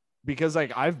because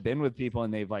I've been with people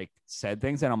and they've said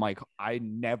things and I'm like, I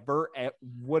never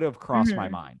would have crossed my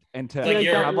mind. And to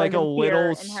have a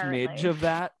little smidge of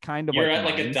that kind of you're at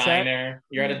mindset, a diner.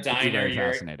 You're at a diner.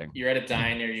 Fascinating. You're at a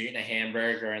diner. You're eating a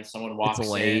hamburger, and someone walks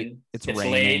in. It's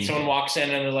raining. Late. Someone walks in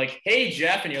and they're like, "Hey,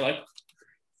 Jeff," and you're like,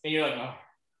 "Oh,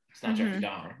 it's not Jeffrey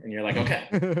Dahmer," and you're like, "Okay."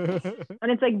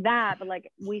 And it's like that, but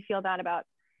we feel that about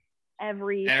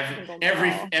every male.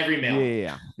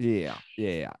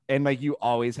 Yeah. And you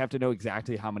always have to know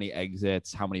exactly how many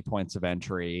exits, how many points of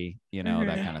entry, that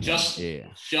kind of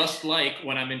thing. Just like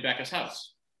when I'm in Becca's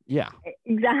house. Yeah.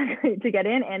 Exactly. To get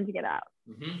in and to get out.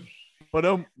 Mm-hmm. But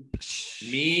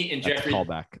me and Jeffrey,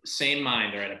 callback. Same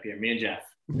mind right up here. Me and Jeff.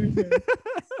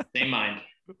 Same mind.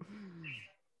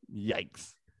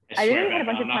 Yikes. I didn't even have a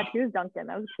bunch of tattoos, Duncan.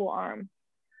 That was a cool arm.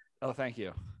 Oh, thank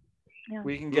you. Yeah.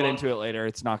 We can get into it later.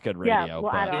 It's not good radio. Yeah,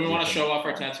 we'll add on. Do we want to show off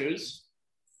our tattoos?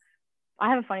 I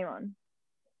have a funny one.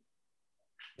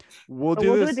 We'll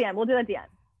do it at the end. We'll do it at the end.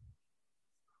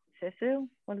 Sisu?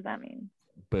 What does that mean?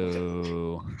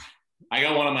 Boo. I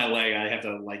got one on my leg. I have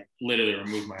to literally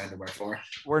remove my underwear for.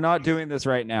 We're not doing this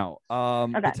right now.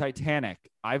 Okay. The Titanic.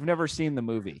 I've never seen the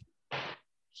movie.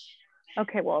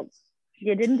 Okay, well,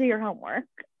 you didn't do your homework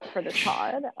for this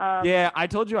pod. Yeah, I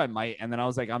told you I might, and then I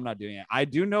was like, I'm not doing it. I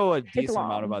do know a decent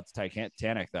amount about the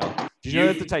Titanic, though. Did you know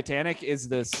that the Titanic is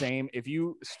the same? If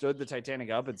you stood the Titanic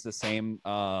up, it's the same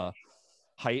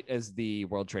height as the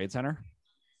World Trade Center.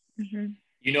 Mm-hmm.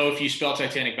 If you spell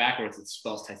Titanic backwards, it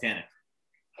spells Titanic.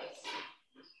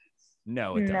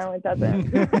 No, it doesn't. No, it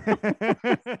doesn't.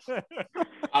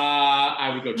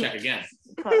 I would go check again.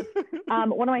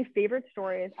 One of my favorite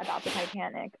stories about the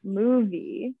Titanic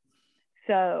movie,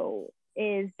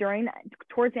 is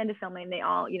towards the end of filming, they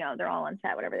all, they're all on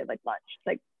set, whatever, they have lunch.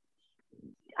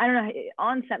 I don't know,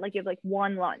 on set, you have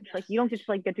one lunch. You don't just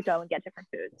get to go and get different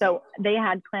food. So they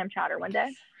had clam chowder one day.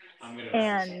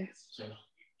 And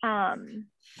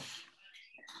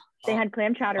they had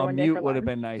clam chowder one day. A mute would have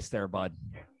been nice there, bud.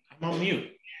 I'm on mute.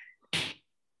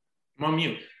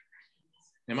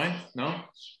 Am I? No?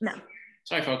 No.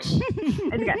 Sorry, folks.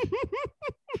 It's okay.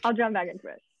 I'll jump back into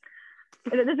it.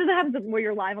 This doesn't happen where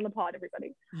you're live on the pod,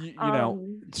 everybody.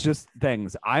 It's just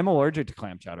things. I'm allergic to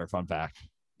clam chowder, fun fact.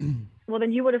 Well,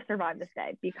 then you would have survived this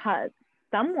day because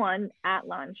someone at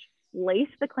lunch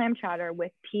laced the clam chowder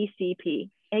with PCP,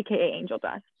 aka angel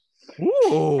dust.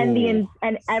 Ooh. And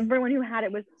everyone who had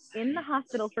it was in the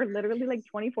hospital for literally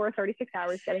 24 or 36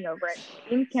 hours getting over it.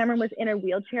 James Cameron was in a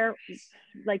wheelchair,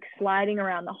 sliding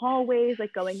around the hallways,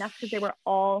 going nuts because they were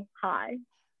all high.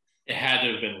 It had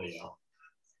to have been Leo.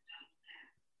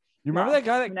 You remember that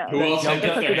guy that who else had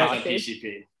their hands on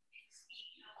PCP?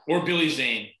 Or Billy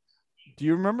Zane. Do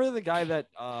you remember the guy that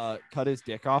cut his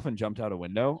dick off and jumped out a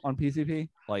window on PCP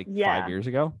 5 years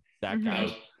ago? That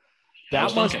guy.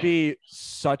 That must be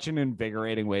such an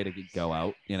invigorating way to go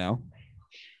out, Yeah,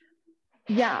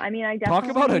 I mean, I talk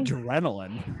definitely... about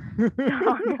adrenaline.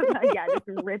 Just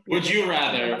rip. Would you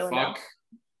rather fuck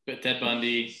Ted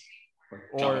Bundy or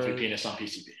jump off your penis on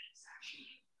PCP?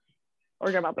 Or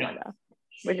jump out the window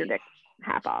with your dick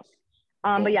half off.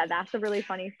 But yeah, that's a really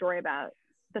funny story about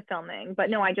the filming. But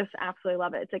no, I just absolutely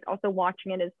love it. It's also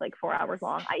watching it is 4 hours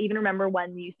long. I even remember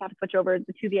when you used to have to switch over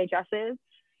the 2 VHSs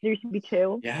There used to be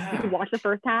two. Yeah. You could watch the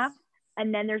first half,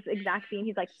 and then there's the exact scene.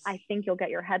 He's like, I think you'll get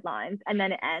your headlines, and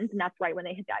then it ends, and that's right when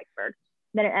they hit the iceberg.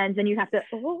 Then it ends, and you have to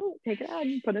take it out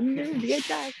and put it in the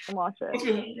VHS and watch it.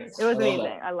 It was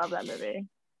amazing. I love that movie.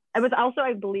 It was also,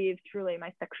 I believe, truly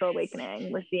my sexual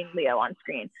awakening was seeing Leo on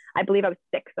screen. I believe I was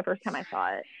 6 the first time I saw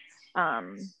it.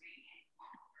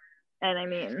 And I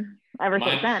mean, ever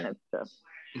since then, it's just.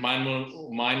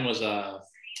 Mine was a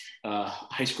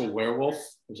High School Werewolf.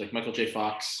 It was like Michael J.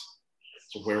 Fox.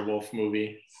 It's a werewolf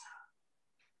movie.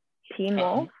 Teen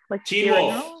Wolf? Like Teen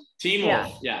Wolf. Teen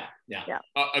Wolf. Yeah.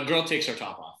 A girl takes her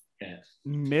top off. Yeah.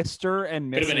 Mr.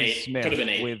 and Mrs.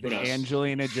 Smith with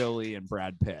Angelina Jolie and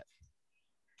Brad Pitt.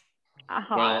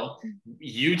 Well,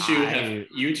 you two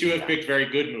have picked very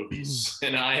good movies,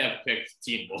 and I have picked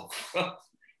Teen Wolf.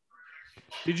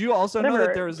 Did you also know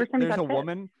that there's a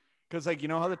woman? Because like, you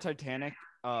know how the Titanic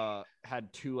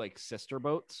had 2 like sister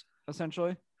boats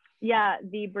essentially? Yeah,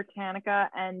 the Britannica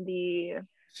and the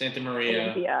Santa Maria.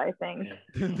 Olympia, I think.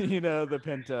 Yeah. You know, the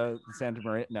Pinta, Santa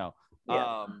Maria. No.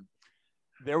 Yeah.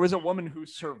 There was a woman who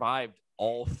survived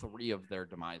all 3 of their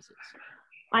demises.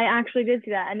 I actually did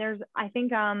see that, and I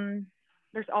think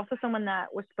there's also someone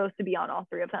that was supposed to be on all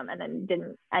 3 of them and then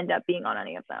didn't end up being on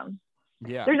any of them.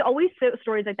 Yeah, there's always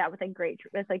stories like that with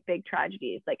like big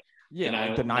tragedies, like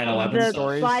like the 9/11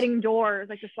 stories, sliding doors,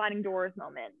 like the sliding doors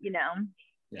moment, you know.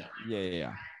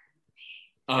 Yeah.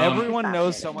 Everyone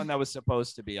knows someone that was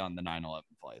supposed to be on the 9/11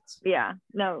 flights. Yeah,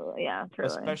 no, yeah,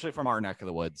 truly. Especially from our neck of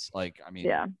the woods. Like, I mean,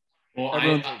 yeah. Well,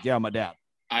 my dad.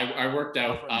 I worked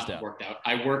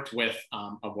I worked with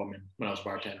a woman when I was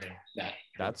bartending.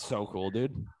 That's so cool,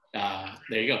 dude. There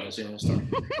you go. That's the end of the story.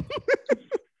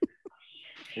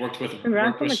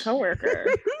 Congrats on the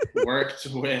coworker. Worked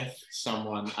with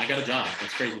someone. I got a job.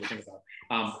 That's crazy to think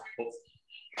about.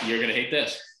 You're gonna hate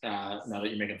this. Now that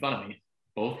you're making fun of me,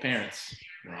 both parents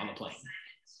were on the plane.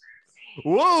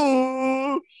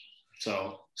 Whoa!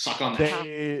 So suck on that.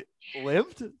 They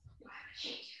lived.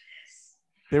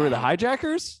 They were the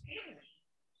hijackers?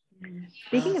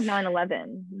 Speaking of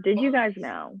 9/11, did you guys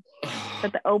know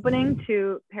that the opening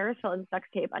to Paris Hilton's sex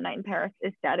tape, A Night in Paris,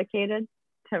 is dedicated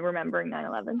to remembering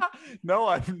 9/11? No,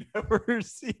 I've never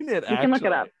seen it. You can look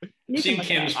it up. I've seen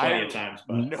Kim's plenty of times,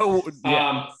 but no.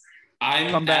 Yeah. I'm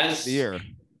come back this year.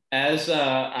 As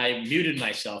I muted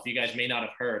myself, you guys may not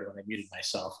have heard when I muted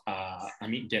myself.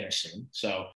 I'm eating dinner soon,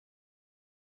 so.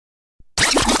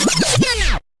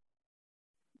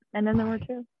 And then there were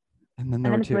 2. And then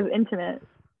there were 2. It was intimate.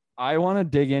 I want to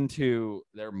dig into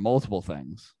there are multiple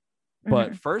things,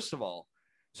 but first of all,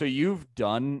 so you've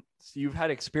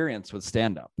had experience with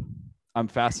stand-up. I'm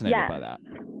fascinated by that.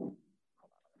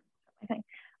 Okay.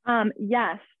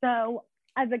 Yes. So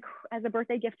as a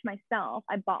birthday gift to myself,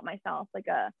 I bought myself like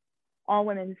a all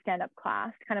women stand-up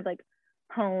class to kind of like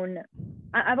hone.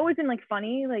 I've always been like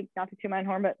funny, like not to toot my own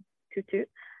horn, but toot.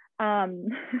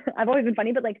 I've always been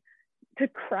funny, but like to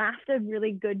craft a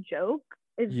really good joke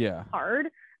is hard.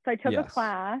 So I took a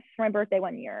class for my birthday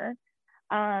one year.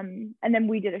 And then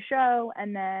we did a show,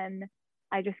 and then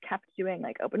I just kept doing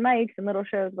like open mics and little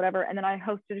shows, whatever. And then I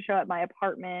hosted a show at my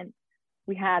apartment.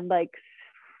 We had like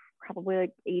probably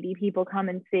like 80 people come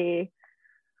and see.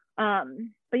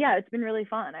 But yeah, it's been really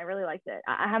fun. I really liked it.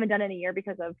 I haven't done it in a year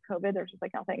because of COVID. There's just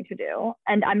like nothing to do.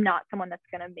 And I'm not someone that's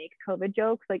going to make COVID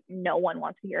jokes. Like no one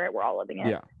wants to hear it. We're all living it.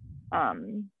 Yeah.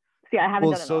 So yeah, I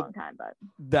haven't done it in a long time,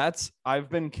 but I've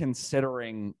been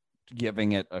considering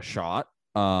giving it a shot.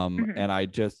 And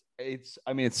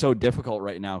it's so difficult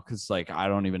right now because like I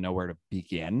don't even know where to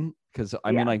begin, because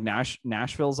I mean like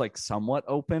Nashville's like somewhat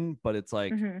open, but it's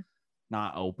like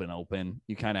not open.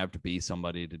 You kind of have to be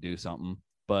somebody to do something.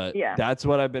 But that's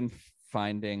what I've been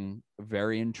finding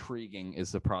very intriguing,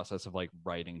 is the process of like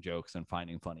writing jokes and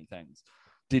finding funny things.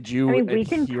 Did you? I mean, we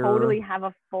can totally have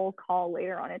a full call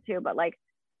later on it too, but like,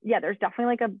 yeah, there's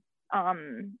definitely like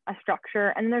a structure,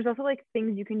 and then there's also like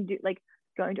things you can do, like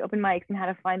going to open mics and how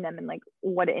to find them and like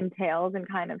what it entails and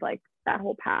kind of like that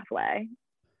whole pathway.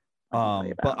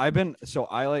 But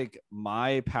I like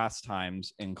my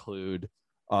pastimes include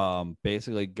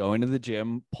basically going to the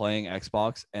gym, playing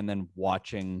Xbox, and then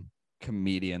watching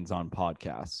comedians on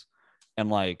podcasts. And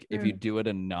like if you do it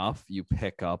enough, you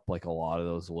pick up like a lot of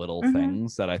those little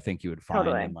things that I think you would find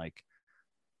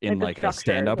in like a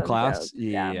stand-up class.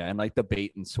 Yeah, and like the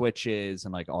bait and switches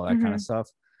and like all that kind of stuff.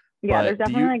 Yeah, there's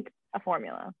definitely like a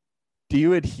formula. Do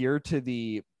you adhere to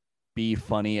the be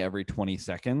funny every 20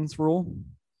 seconds rule?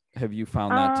 Have you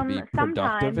found that to be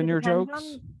productive in your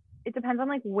jokes? It depends on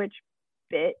like which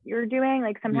bit you're doing.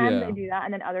 Like sometimes I do that,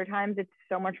 and then other times it's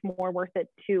so much more worth it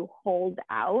to hold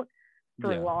out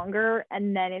for longer,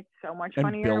 and then it's so much and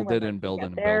funnier. Build it and build it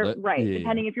and build it. Right.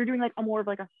 Depending if you're doing like a more of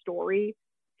like a story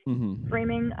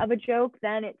framing of a joke,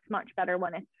 then it's much better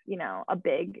when it's, you know, a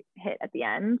big hit at the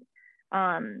end.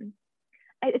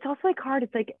 It's also like hard.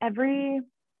 It's like everyone's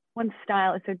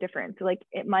style is so different. So like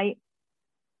it might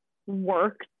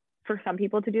work for some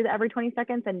people to do that every 20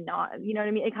 seconds and not, you know what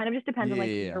I mean? It kind of just depends on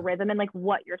like your rhythm and like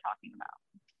what you're talking about.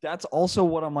 That's also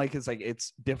what I'm like, is like,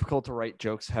 it's difficult to write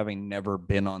jokes having never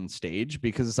been on stage,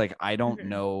 because it's like, I don't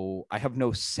know, I have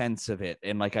no sense of it.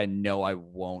 And like, I know I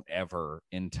won't ever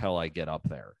until I get up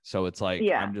there. So it's like,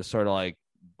 I'm just sort of like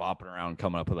bopping around,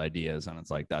 coming up with ideas. And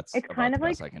it's like, it's kind of the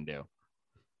best I can do.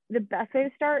 The best way to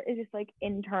start is just like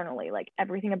internally, like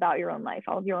everything about your own life,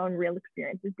 all of your own real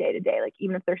experiences day to day, like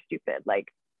even if they're stupid, like,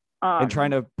 and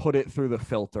trying to put it through the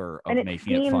filter of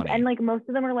making it funny. And like most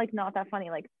of them are like not that funny.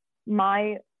 Like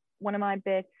one of my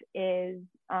bits is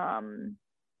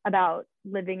about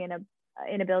living in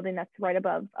a building that's right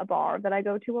above a bar that I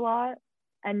go to a lot,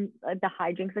 and the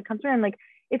hijinks that comes through, and like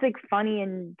it's like funny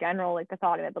in general, like the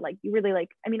thought of it, but like you really like,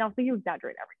 I mean, also you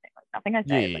exaggerate everything, like nothing I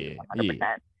say is like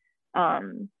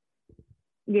 100%.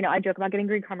 You know, I joke about getting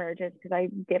green card marriages because I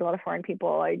date a lot of foreign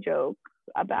people. I joke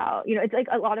about, you know, it's like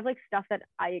a lot of like stuff that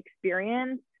I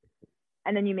experience,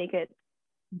 and then you make it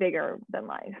bigger than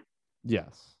life.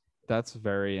 Yes, that's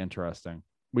very interesting.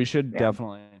 We should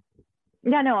definitely.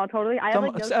 Yeah, no, I'll totally. I have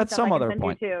like at some other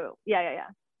point too. Yeah.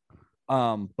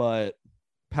 But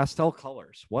pastel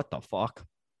colors. What the fuck?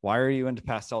 Why are you into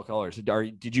pastel colors?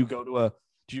 Did you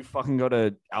fucking go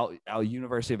to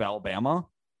University of Alabama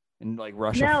and like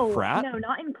rush a frat? No,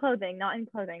 not in clothing. I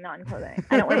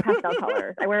don't wear pastel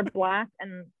colors. I wear black,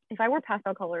 and if I wear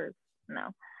pastel colors, no.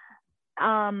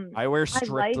 I wear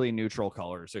strictly neutral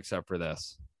colors except for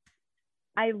this.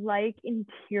 I like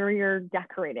interior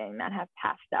decorating that has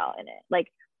pastel in it. Like,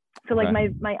 so like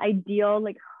my ideal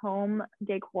like home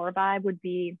decor vibe would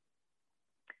be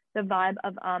the vibe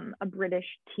of a British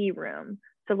tea room.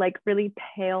 So like really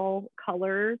pale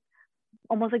colors,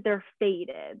 almost like they're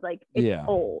faded, like it's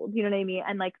old, you know what I mean?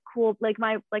 And like cool, like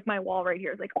my wall right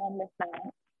here is like all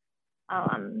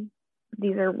mismatched.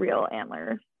 These are real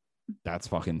antlers. That's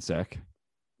fucking sick.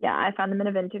 Yeah, I found them in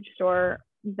a vintage store.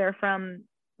 They're from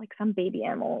like some baby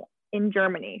animal in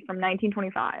Germany from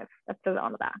 1925. That says it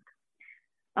on the back.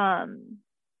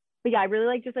 But yeah, I really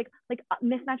like just like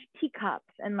mismatched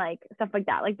teacups and like stuff like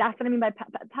that. Like that's what I mean by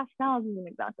pastels isn't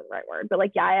exactly the right word, but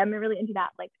like, yeah, I am really into that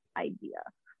like idea.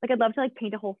 Like I'd love to like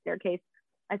paint a whole staircase.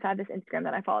 I saw this Instagram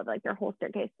that I followed, like their whole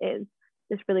staircase is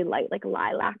this really light, like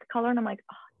lilac color. And I'm like,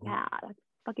 oh yeah, that's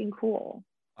fucking cool.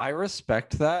 I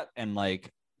respect that. And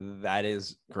like, that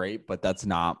is great, but that's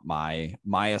not my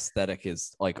aesthetic.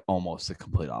 Is like almost the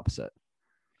complete opposite.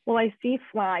 Well, I see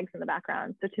flags in the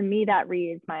background. So to me that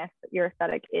reads your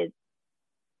aesthetic is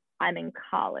I'm in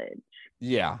college.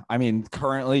 Yeah. I mean,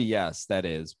 currently, yes, that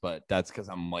is, but that's because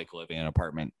I'm like living in an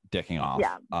apartment dicking off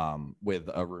with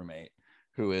a roommate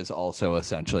who is also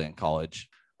essentially in college.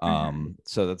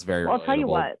 So that's very relatable. I'll tell you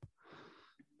what,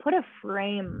 put a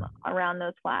frame around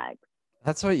those flags.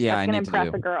 That's what, I need to do.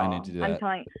 A girl. I need to do that. I'm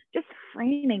telling you, just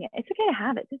framing it. It's okay to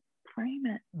have it. Just frame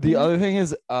it. The other thing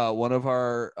is, one of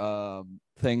our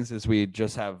things is we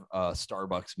just have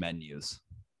Starbucks menus.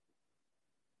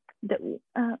 The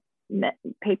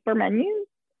paper menus?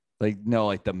 Like no,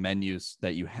 like the menus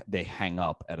that they hang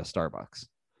up at a Starbucks.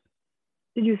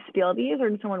 Did you steal these,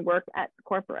 or did someone work at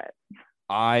corporate?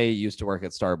 I used to work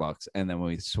at Starbucks, and then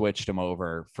we switched them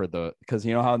over because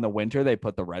you know how in the winter they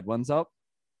put the red ones up.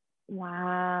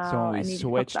 Wow. So when we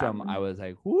switched them, I was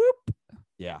like, whoop.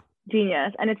 Yeah.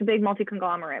 Genius. And it's a big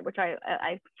multi-conglomerate, which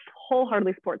I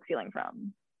wholeheartedly support stealing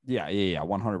from. Yeah.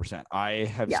 100%. I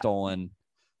have stolen.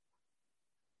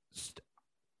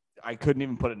 I couldn't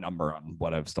even put a number on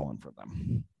what I've stolen from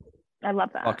them. I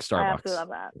love that. Fuck Starbucks. I absolutely love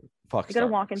that. Fuck you gotta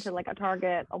walk into like a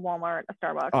Target, a Walmart, a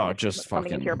Starbucks. Oh, just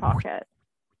fucking into your pocket.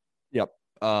 Yep.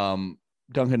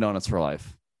 Dunkin' Donuts for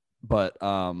life. But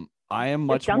I am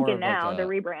much Dunkin' more Dunkin' now. The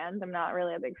rebrand. I'm not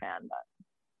really a big fan,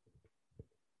 but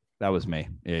that was me.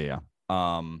 Yeah.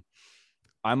 I'm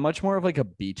much more of like a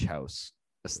beach house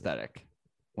aesthetic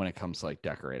when it comes to like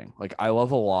decorating. Like I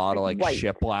love a lot of like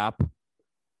shiplap.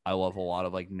 I love a lot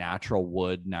of like natural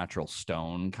wood, natural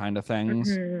stone kind of things.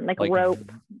 Like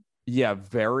rope. Yeah,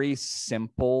 very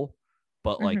simple,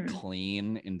 but like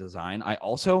clean in design. I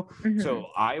also, so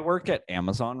I work at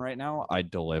Amazon right now. I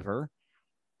deliver.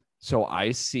 So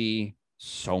I see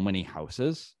so many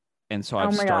houses. And so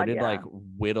I've started like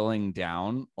whittling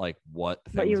down like what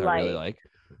things I really like.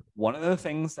 One of the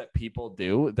things that people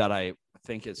do that I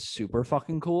think is super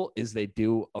fucking cool is they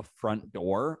do a front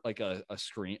door, like a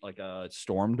screen, like a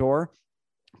storm door,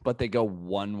 but they go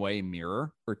one-way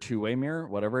mirror or two-way mirror,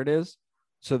 whatever it is,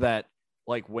 so that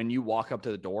like when you walk up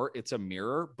to the door, it's a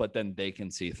mirror, but then they can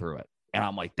see through it. And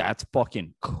I'm like, that's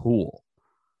fucking cool.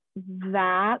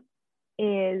 That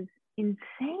is insane.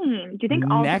 Do you think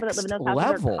all the people that live in those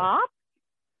houses are cops?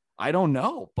 I don't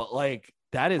know, but like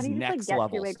that is next like,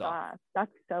 level stuff.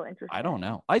 That's so interesting. I don't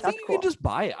know. I think you could just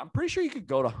buy it. I'm pretty sure you could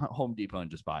go to Home Depot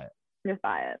and just buy it. Just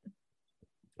buy it.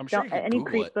 I'm sure. Any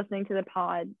creeps listening to the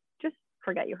pod, just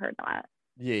forget you heard that.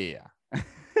 Yeah.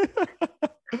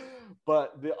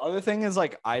 But the other thing is,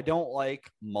 like, I don't like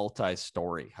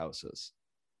multi-story houses.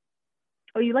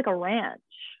 Oh, you like a ranch?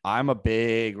 I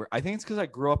think it's because I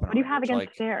grew up in. What do you have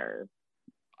against stairs?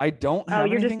 I don't have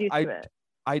anything. Just used to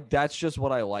it. That's just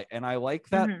what I like, and I like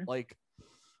that like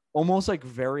almost like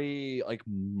very like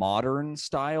modern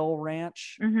style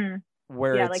ranch,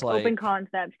 where it's like open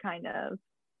concept kind of.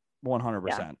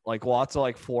 100%, like lots of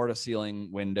like floor to ceiling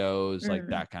windows, like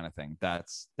that kind of thing.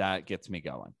 That gets me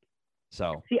going.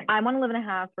 So see, I want to live in a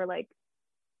house where like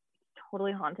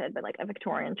totally haunted, but like a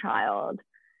Victorian child,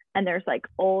 and there's like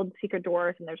old secret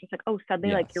doors, and there's just like, oh,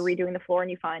 suddenly like you're redoing the floor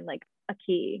and you find like a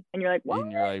key, and you're like, what?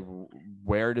 And you're like,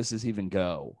 where does this even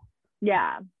go?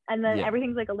 Yeah, and then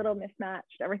everything's like a little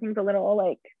mismatched. Everything's a little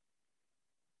like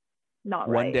not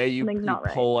right. One day you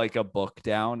pull like a book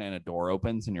down and a door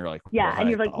opens, and you're like, and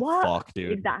you're like, what? Fuck,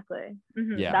 dude. Exactly.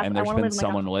 Yeah, and there's been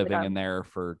someone living in there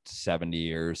for 70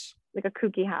 years. Like a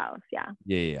kooky house.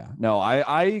 Yeah. No,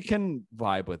 I can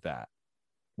vibe with that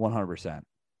 100%.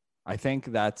 I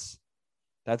think that's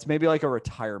maybe like a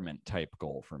retirement type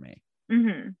goal for me.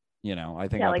 You know, I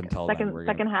think up like until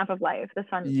second half of life, the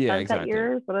sunset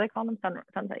years. What do they call them?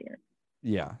 Sunset years.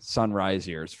 Yeah, sunrise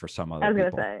years for some other people. I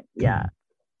was people. gonna say, yeah.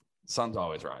 Sun's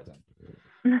always rising.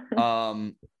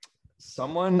 A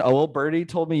little birdie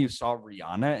told me you saw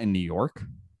Rihanna in New York.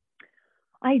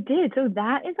 I did. So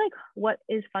that is like what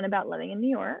is fun about living in New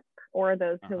York, or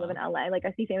those who live in LA. Like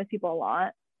I see famous people a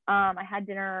lot. I had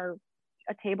dinner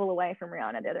a table away from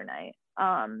Rihanna the other night.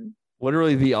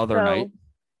 Literally the other night.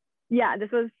 Yeah, this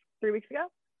was 3 weeks ago.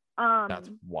 That's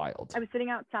wild. I was sitting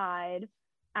outside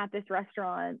at this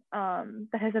restaurant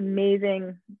that has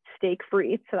amazing steak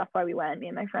frites, so that's why we went, me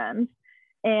and my friends.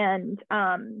 And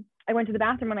I went to the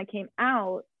bathroom when I came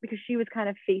out because she was kind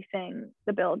of facing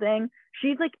the building.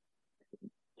 She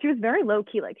was very low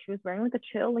key, like she was wearing like a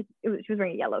chill, like she was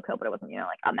wearing a yellow coat, but it wasn't,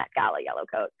 like a Met Gala yellow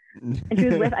coat. And she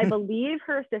was with, I believe,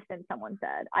 her assistant, someone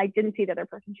said. I didn't see the other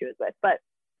person she was with, but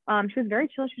she was very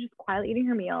chill. She was just quietly eating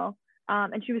her meal.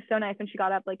 And she was so nice when she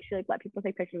got up, like she like let people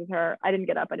take pictures with her. I didn't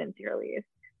get up, I didn't see her leave.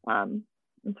 I'm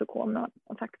so cool, I'm not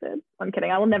affected. I'm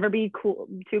kidding. I will never be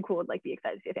too cool to like be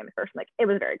excited to see a famous person. Like it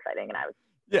was very exciting, and I was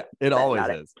it always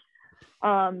is.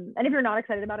 And if you're not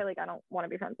excited about it, like I don't want to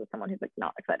be friends with someone who's like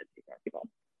not excited to see famous people.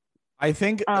 I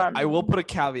think I will put a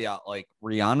caveat, like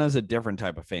Rihanna's a different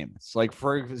type of famous. Like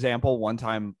for example, one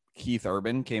time Keith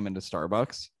Urban came into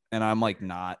Starbucks, and I'm like,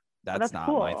 that's not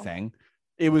cool. My thing.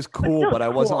 It was cool, but I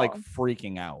wasn't like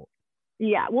freaking out.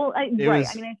 Yeah, well, I mean, I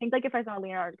think like if I saw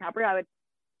Leonardo DiCaprio, I would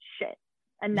shit,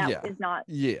 and that is not.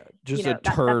 Yeah, just a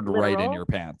turd right in your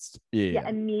pants. Yeah,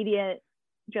 immediate,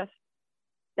 just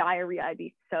diarrhea. I'd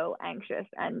be so anxious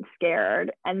and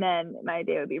scared, and then my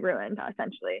day would be ruined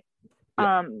essentially.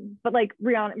 Yeah. But like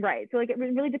Rihanna, right? So like it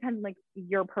really depends on like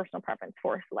your personal preference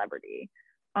for a celebrity.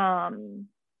 I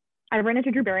ran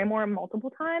into Drew Barrymore multiple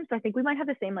times, so I think we might have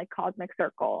the same like cosmic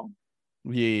circle.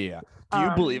 Yeah. Do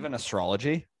you believe in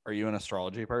astrology? Are you an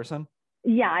astrology person?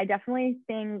 Yeah, I definitely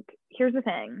think. Here's the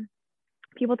thing: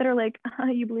 people that are like,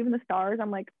 "You believe in the stars?"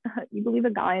 I'm like, "You believe a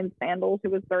guy in sandals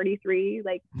who was 33?"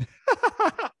 Like,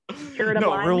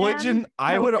 no, religion.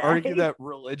 I would argue that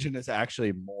religion is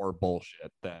actually more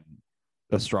bullshit than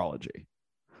astrology.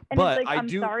 And but like, I'm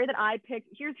sorry that I picked.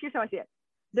 Here's how I see it.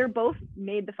 They're both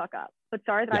made the fuck up, but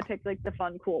sorry that I picked like the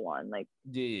fun, cool one. Like,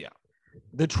 the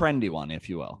trendy one, if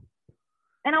you will.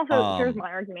 And also, here's my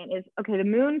argument: is okay. The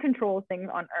moon controls things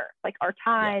on Earth, like our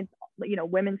tides,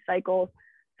 women's cycles.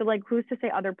 So, like, who's to say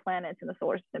other planets in the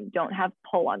solar system don't have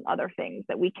pull on other things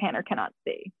that we can or cannot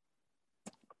see?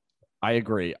 I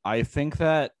agree. I think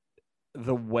that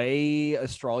the way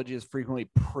astrology is frequently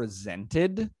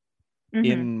presented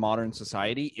in modern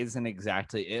society isn't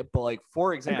exactly it. But like,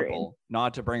 for example,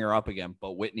 not to bring her up again,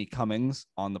 but Whitney Cummings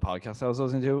on the podcast I was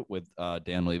listening to with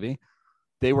Dan Levy,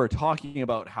 they were talking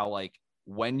about how like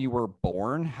when you were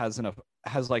born has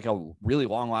like a really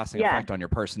long lasting effect on your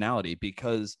personality,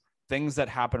 because things that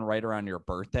happen right around your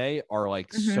birthday are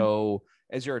like so,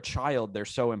 as you're a child, they're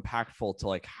so impactful to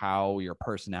like how your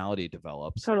personality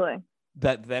develops. Totally.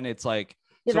 that then it's like,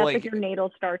 Yeah, so that's like like your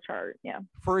natal star chart. Yeah.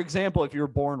 For example, if you're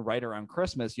born right around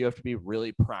Christmas, you have to be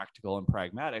really practical and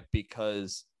pragmatic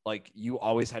because like you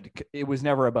always had to, it was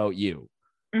never about you.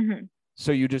 Mm-hmm.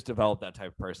 So you just develop that type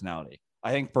of personality.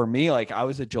 I think for me, like I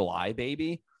was a July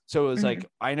baby. So it was like,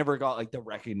 I never got like the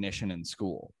recognition in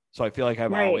school. So I feel like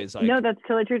I've always like, no, that's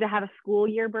totally true. To have a school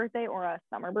year birthday or a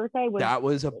summer birthday that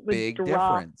was a big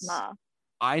difference.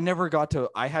 I never got to,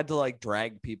 I had to like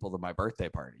drag people to my birthday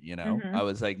party, you know? I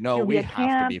was like, no, we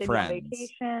have to be friends.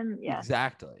 Vacation. Yeah.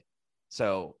 Exactly.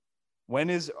 So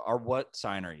what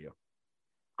sign are you?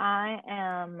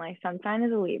 My sun sign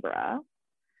is a Libra.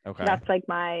 Okay. That's like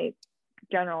my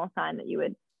general sign that you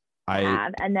would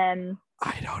have. And then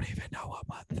I don't even know what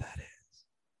month that is.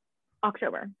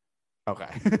 October. Okay.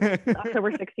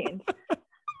 October 16th.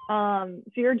 So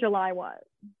you're July what?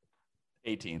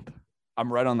 18th.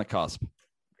 I'm right on the cusp.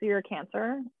 So you're a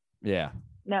Cancer? Yeah.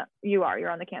 No, you are.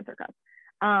 You're on the Cancer cusp.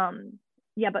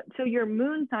 Yeah, but so your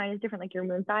moon sign is different. Like your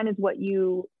moon sign is what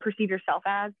you perceive yourself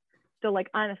as. So like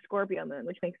I'm a Scorpio moon,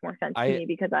 which makes more sense to me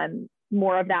because I'm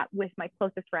more of that with my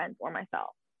closest friends or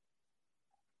myself.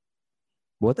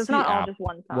 What's so it's the not app? all just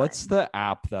one sign. What's the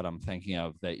app that I'm thinking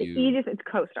of that it's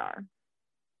CoStar.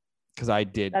 Because I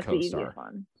did That's CoStar.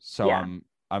 So yeah.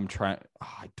 I'm trying.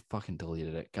 Oh, I fucking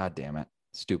deleted it. God damn it.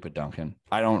 Stupid Duncan.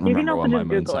 I don't remember what my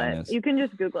moon sign is. You can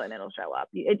just Google it and it'll show up.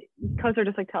 CoStar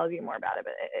just like tells you more about it,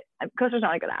 but CoStar's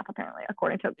not a good app apparently,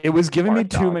 according to. It was giving me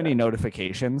too many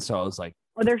notifications, so I was like.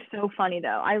 Oh, they're so funny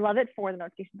though. I love it for the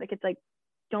notifications. Like it's like,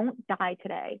 don't die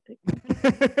today.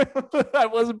 I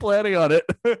wasn't planning on it.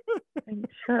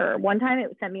 Sure. One time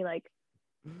it sent me like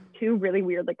 2 really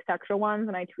weird like sexual ones,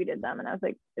 and I tweeted them, and I was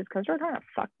like, "Is CoStar trying to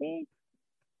fuck me?"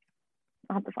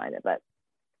 I'll have to find it, but.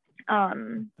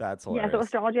 That's hilarious. Yeah, so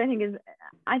astrology I think it's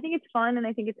fun and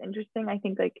I think it's interesting. I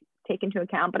think like take into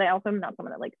account, but I also am not someone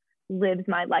that like lives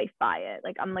my life by it.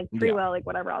 Like I'm like free will, like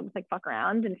whatever, I'll just like fuck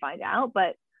around and find out.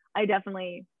 But I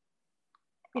definitely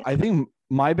I think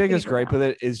my biggest gripe with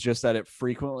it is just that it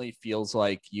frequently feels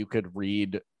like you could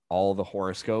read all the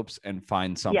horoscopes and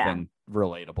find something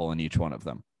relatable in each one of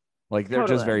them. Like they're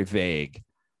just very vague.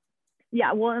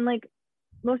 Yeah, well, and like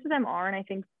most of them are, and I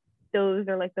think those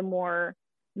are like the more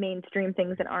mainstream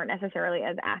things that aren't necessarily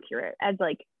as accurate as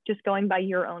like just going by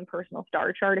your own personal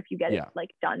star chart. If you get it like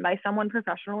done by someone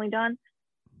professionally done,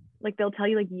 like they'll tell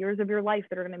you like years of your life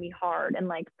that are going to be hard and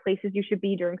like places you should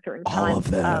be during certain times. All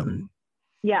of them.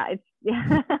 It's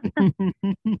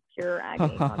pure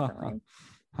agony constantly.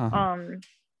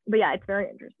 But yeah, it's very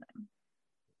interesting.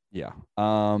 Yeah.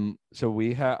 So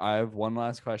I have one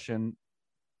last question.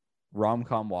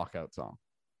 Rom-com walkout song.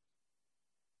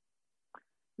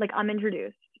 Like I'm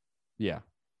introduced. Yeah.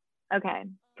 Okay.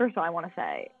 First of all, I want to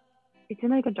say it's in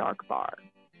like a dark bar.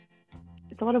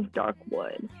 It's a lot of dark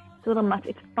wood. It's a little much.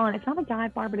 It's fun. It's not a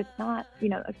dive bar, but it's not,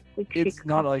 it's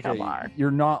not like a bar.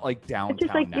 You're not like downtown. It's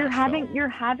just like Nashville. you're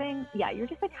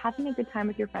just like having a good time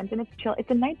with your friends and it's chill. It's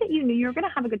a night that you knew you were going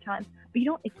to have a good time, but you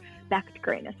don't expect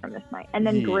greatness from this night. And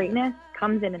then greatness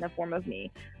comes in the form of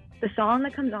me. The song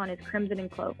that comes on is Crimson and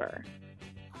Clover.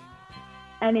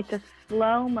 And it's a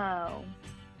slow-mo.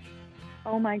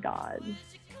 Oh my God.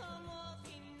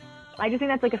 I just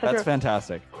think that's like such a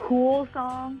fantastic, cool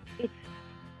song. It's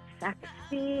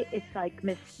sexy. It's like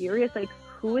mysterious. Like,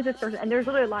 who is this person? And there's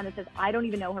literally a line that says, I don't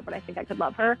even know her, but I think I could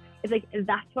love her. It's like,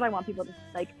 that's what I want people to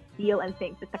like feel and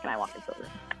think the second I walk into the room.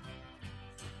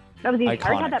 That was easy. I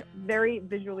already had that very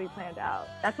visually planned out.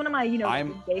 That's one of my,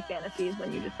 gay fantasies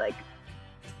when you just like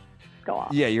go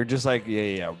off. Yeah, you're just like,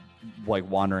 like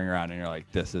wandering around and you're like,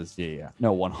 this is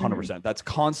no 100%. That's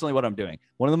constantly what I'm doing.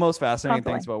 One of the most fascinating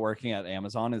things about working at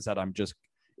Amazon is that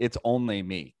it's only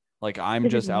me. Like I'm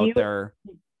just out there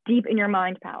deep in your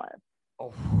mind palace.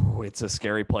 Oh, it's a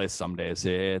scary place some days.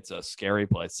 I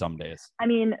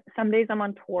mean, some days I'm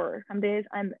on tour, some days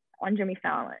I'm on Jimmy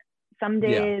Fallon, some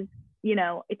days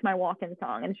it's my walk-in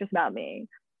song and it's just about me.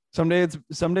 Some days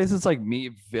it's like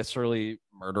me viscerally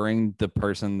murdering the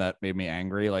person that made me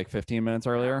angry like 15 minutes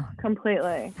earlier.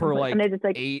 Completely. For like it's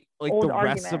like 8, like the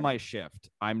rest of my shift.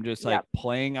 I'm just like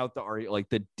playing out like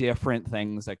the different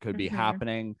things that could be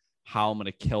happening, how I'm going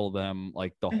to kill them,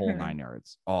 like the whole 9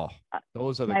 yards. Oh,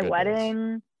 those are the good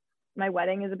days. My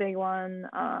wedding is a big one.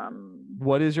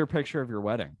 What is your picture of your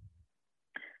wedding?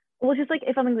 Well, it's just like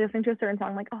if I'm listening to a certain song,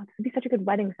 I'm like, oh, this would be such a good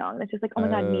wedding song. And it's just like, oh my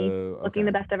God, me looking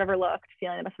the best I've ever looked,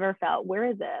 feeling the best I've ever felt. Where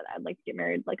is it? I'd like to get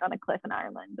married like on a cliff in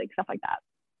Ireland, like stuff like that.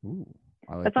 Ooh,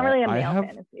 that's not really a male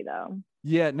fantasy though.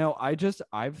 Yeah, no,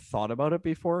 I've thought about it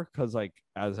before because like,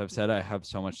 as I've said, I have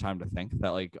so much time to think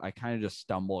that like I kind of just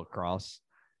stumble across.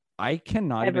 I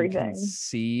cannot even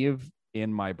conceive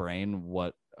in my brain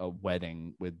what a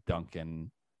wedding with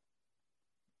Duncan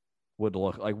would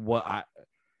look like.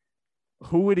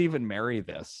 Who would even marry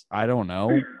this? I don't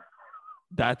know.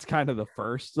 That's kind of the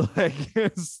first like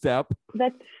step.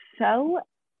 That's so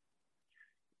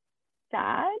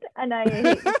sad, and I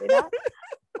hate to say that.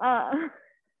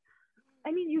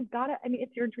 I mean, you've got to. I mean,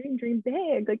 it's your dream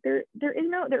big. Like there is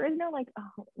no like,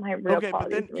 oh, my real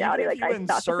quality is reality. Like I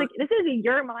thought, like this is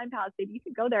your mind palace, baby. You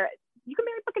can go there. You can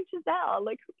marry fucking Giselle.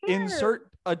 Like who cares?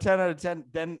 Insert a 10 out of 10.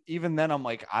 Then even then, I'm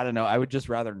like, I don't know. I would just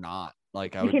rather not.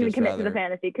 Like I would can't just even commit rather... to the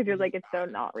fantasy because you're like, it's so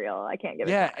not real. I can't give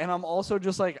it. Yeah, and I'm also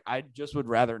just like, I just would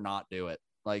rather not do it.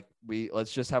 Like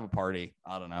let's just have a party.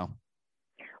 I don't know.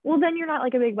 Well, then you're not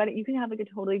like a big wedding. You can have like a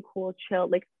totally cool, chill.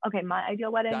 Like, okay, my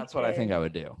ideal wedding. That's what I think I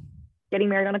would do. Getting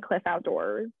married on a cliff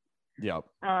outdoors. Yep.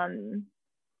 And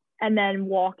then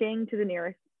walking to the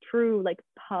nearest true like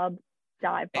pub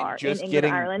dive bar in England,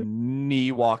 getting Ireland.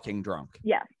 Knee walking drunk.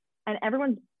 Yes, and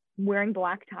everyone's wearing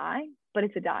black tie, but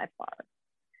it's a dive bar.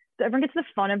 So everyone gets the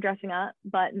fun of dressing up,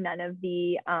 but none of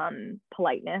the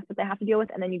politeness that they have to deal with.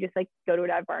 And then you just like go to a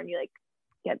dive bar and you like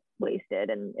get wasted,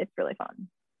 and it's really fun.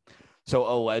 So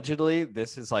allegedly,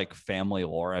 this is like family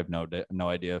lore. I have no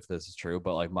idea if this is true,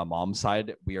 but like my mom's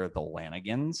side, we are the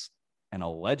Lanigans, and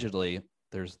allegedly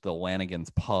there's the Lanigans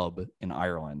pub in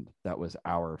Ireland that was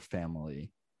our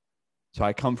family. So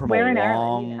I come from a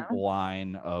long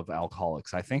line of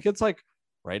alcoholics. I think it's like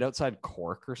right outside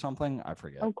Cork or something. I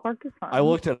forget. Oh, Cork is fun. I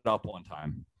looked it up one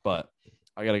time, but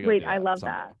I gotta go. Wait, I love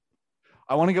that.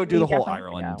 I want to go do the whole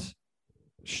Ireland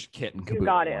kit and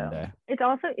caboodle one day. It's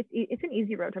also it's an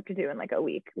easy road trip to do in like a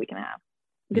week and a half.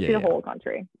 You can see the whole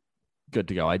country. Good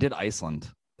to go. I did Iceland.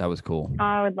 That was cool.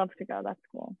 I would love to go. That's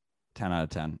cool. 10 out of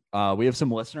 10. We have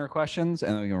some listener questions,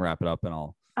 and then we can wrap it up, and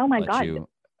I'll let you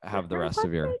have the rest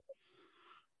of your.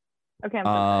 Okay.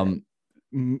 I'm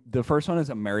the first one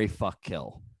is a marry, fuck,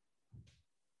 kill.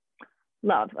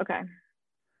 Love. Okay.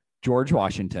 George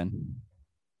Washington,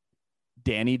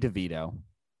 Danny DeVito,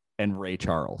 and Ray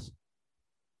Charles.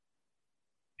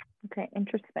 Okay,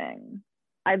 interesting.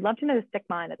 I'd love to know the sick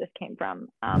mind that this came from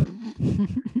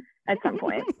at some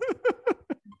point.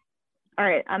 All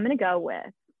right, I'm going to go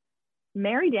with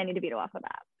marry Danny DeVito off the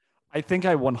bat. I think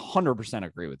I 100%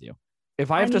 agree with you.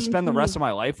 If I have to spend the rest of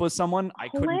my life with someone, I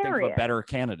couldn't think of a better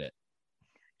candidate.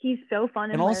 He's so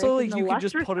fun. And also, like, you can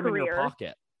just put him in your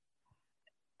pocket.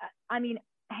 I mean,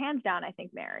 hands down, I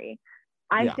think marry.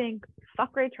 I think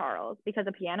fuck Ray Charles because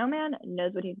a piano man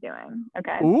knows what he's doing.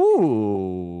 Okay.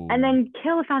 Ooh. And then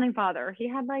kill a founding father. He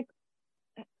had like,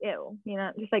 ew,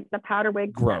 just like the powder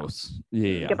wig. Gross. No.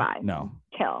 Yeah. Goodbye. No.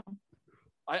 Kill.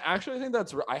 I actually think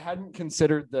I hadn't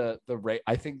considered the Ray.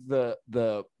 I think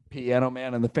the piano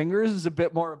man and the fingers is a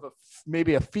bit more of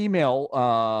maybe a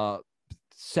female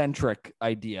centric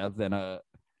idea than a.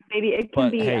 Maybe it can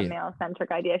be a male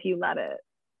centric idea if you let it.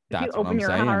 That's you open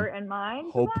your heart and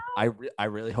mind. I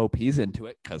really hope he's into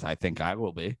it because I think I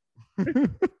will be.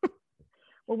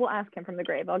 Well, we'll ask him from the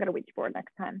grave. I'll get a Ouija board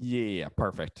next time. Yeah,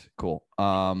 perfect. Cool.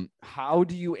 How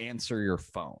do you answer your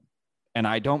phone? And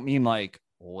I don't mean like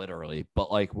literally,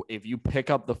 but like if you pick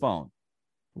up the phone,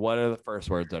 what are the first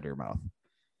words out of your mouth?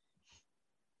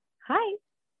 Hi.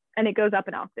 And it goes up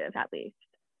an octave at least.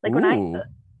 Like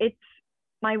it's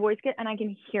my voice and I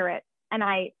can hear it, and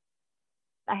I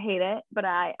hate it, but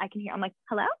I can hear. I'm like,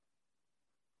 hello,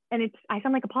 and I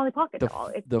sound like a Polly Pocket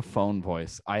doll. It's the phone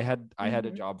voice. I had a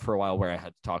job for a while where I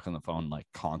had to talk on the phone like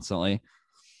constantly.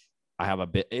 I have a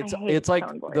bit. It's like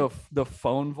the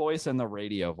phone voice and the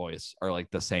radio voice are like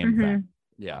the same thing.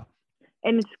 Yeah,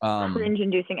 and it's cringe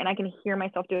inducing, and I can hear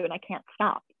myself do it, and I can't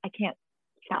stop.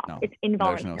 No, it's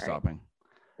involuntary. There's no stopping.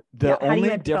 The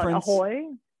only difference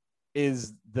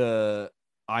is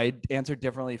I answer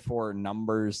differently for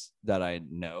numbers that I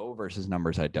know versus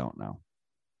numbers I don't know.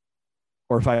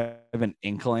 Or if I have an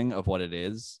inkling of what it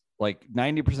is, like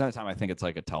 90% of the time, I think it's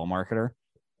like a telemarketer.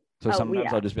 So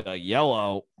sometimes I'll just be like,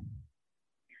 yellow.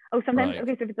 Oh, sometimes.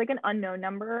 Okay. So if it's like an unknown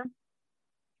number,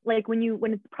 like when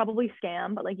it's probably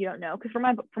scam, but like you don't know. Cause for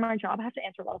my job, I have to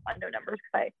answer a lot of unknown numbers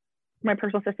because my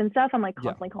personal assistant stuff, I'm like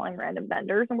constantly calling random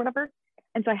vendors and whatever.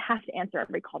 And so I have to answer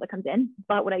every call that comes in.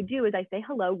 But what I do is I say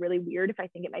hello really weird if I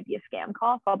think it might be a scam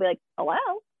call. So I'll be like, hello.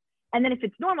 And then if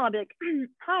it's normal, I'll be like,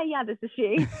 hi, yeah, this is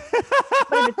she.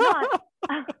 But if it's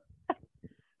not,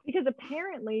 because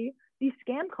apparently these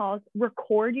scam calls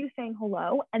record you saying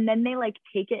hello, and then they like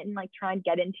take it and like try and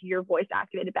get into your voice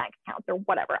activated bank accounts or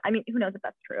whatever. I mean, who knows if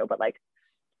that's true, but like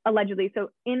allegedly.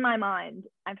 So in my mind,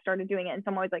 I've started doing it, and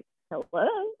someone always like, hello.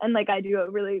 And like I do a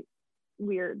really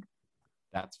weird.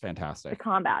 That's fantastic. To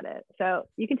combat it. So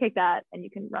you can take that and you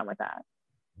can run with that.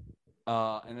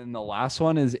 And then the last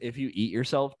one is, if you eat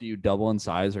yourself, do you double in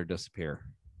size or disappear?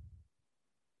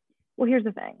 Well, here's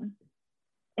the thing.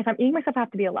 If I'm eating myself, I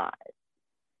have to be alive.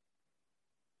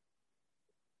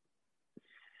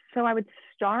 So I would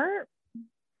start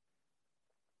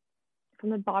from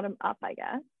the bottom up, I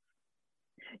guess.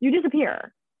 You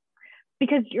disappear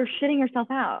because you're shitting yourself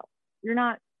out. You're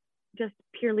not just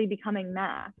purely becoming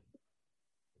mass.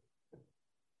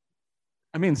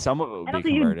 I mean, some of it would And be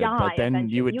also converted, you die but then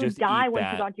eventually. you would You just die eat once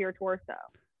that. you got to your torso.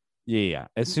 Yeah.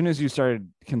 As soon as you started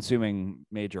consuming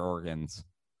major organs,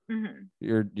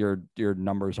 your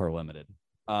numbers are limited.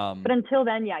 But until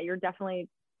then, yeah, you're definitely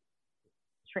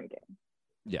shrinking.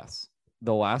 Yes.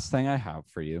 The last thing I have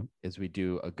for you is we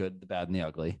do a good, the bad, and the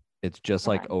ugly. It's just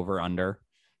like over under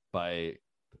by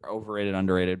overrated,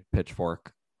 underrated,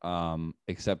 pitchfork.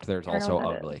 Except there's also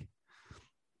ugly.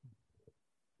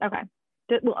 Okay.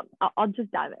 Well, I'll just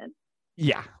dive in.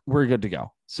 Yeah, we're good to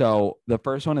go. So the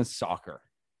first one is soccer.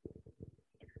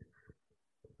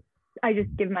 I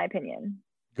just give my opinion.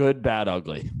 Good, bad,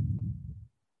 ugly.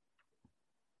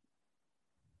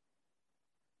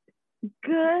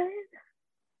 Good.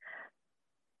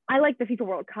 I like the FIFA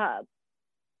World Cup.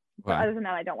 But Okay. other than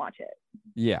that, I don't watch it.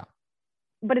 Yeah.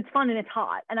 But it's fun and it's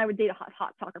hot. And I would date a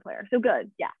hot soccer player. So good.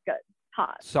 Yeah, good.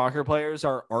 Hot. Soccer players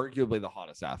are arguably the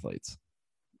hottest athletes.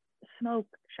 Smoke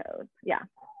shows. Yeah.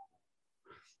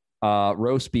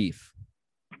 Roast beef.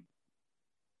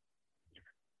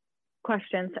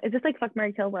 Questions. Is this like fuck,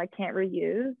 marry, kill where I can't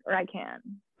reuse or I can?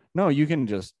 No, you can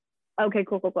just. Okay,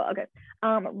 cool. Okay.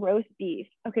 Roast beef.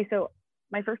 Okay, so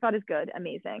my first thought is good,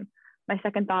 amazing. My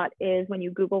second thought is when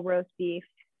you Google roast beef,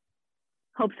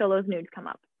 Hope Solo's nudes come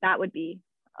up. That would be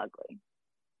ugly.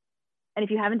 And if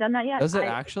you haven't done that yet, Does it I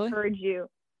actually? encourage you.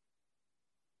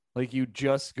 Like you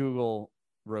just Google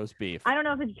roast beef. I don't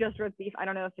know if it's just roast beef. I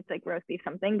don't know if it's like roast beef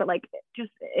something, but like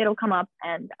just it'll come up.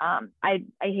 And I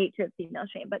hate to female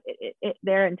shame, but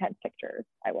they're intense pictures,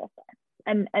 I will say.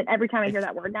 And every time I hear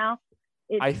that word now,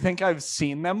 I think I've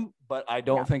seen them, but I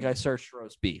don't think I searched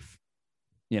roast beef.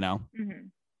 You know. Mm-hmm.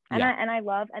 And I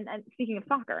love and speaking of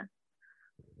soccer,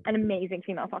 an amazing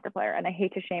female soccer player, and I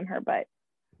hate to shame her, but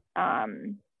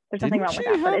there's nothing wrong with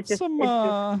that. But it's just, or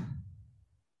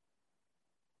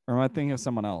am I thinking of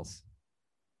someone else?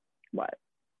 What?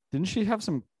 Didn't she have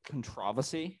some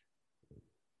controversy?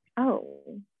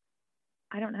 Oh,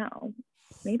 I don't know.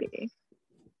 Maybe.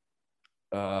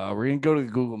 We're gonna go to the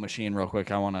Google machine real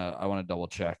quick. I wanna double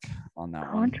check on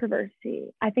that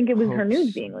controversy. I think it was her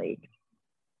news being leaked.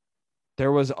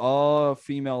 There was a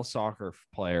female soccer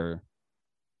player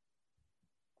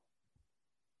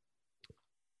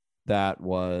that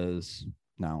was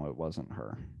no, it wasn't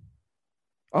her.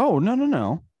 Oh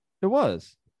no, it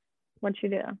was. What'd she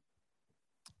do?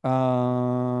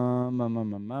 Oh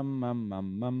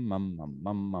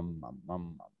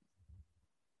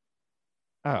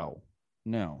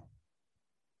no.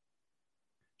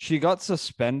 She got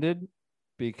suspended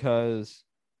because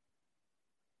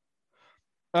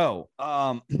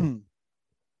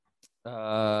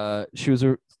she was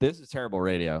this is terrible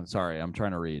radio. Sorry, I'm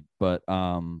trying to read. But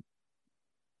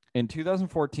in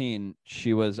 2014,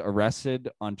 she was arrested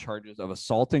on charges of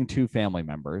assaulting two family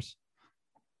members.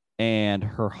 And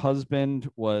her husband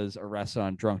was arrested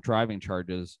on drunk driving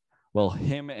charges. Well,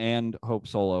 him and Hope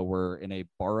Solo were in a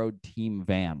borrowed team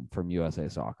van from USA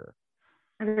Soccer.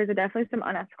 There's definitely some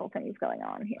unethical things going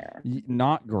on here.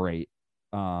 Not great.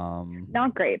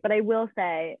 Not great, but I will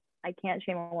say I can't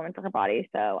shame a woman for her body.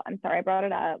 So I'm sorry I brought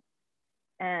it up.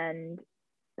 And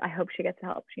I hope she gets the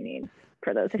help she needs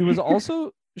for those.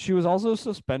 She was also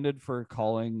suspended for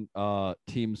calling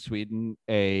Team Sweden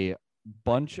a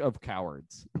bunch of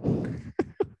cowards.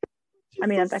 I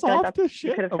mean, I feel like she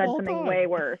could have said something way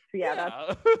worse. Yeah.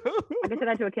 I could say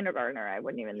that to a kindergartner. I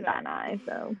wouldn't even bat an eye.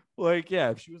 So,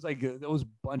 if she was like those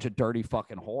bunch of dirty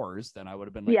fucking whores, then I would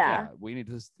have been like, we need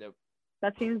to.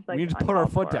 That seems like we need to put our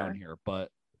foot down here. But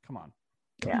come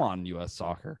on, U.S.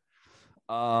 Soccer.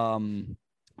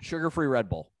 Sugar-free Red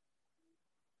Bull.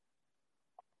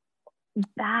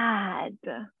 Bad,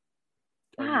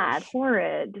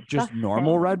 horrid. Just disgusting.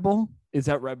 Normal Red Bull? Is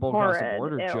that Red Bull horrid, across the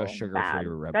board or just sugar-free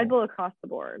Red Bull? Red Bull across the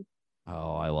board.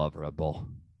 Oh, I love Red Bull.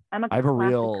 I have a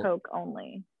real Coke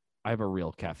only. I have a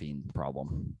real caffeine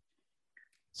problem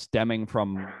stemming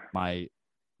from my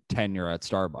tenure at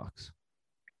Starbucks.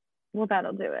 Well,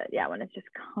 that'll do it. Yeah, when it's just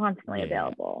constantly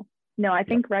available. No, I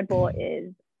think Red Bull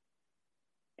is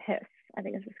piss. I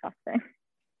think it's disgusting.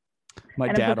 My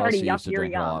dad also used to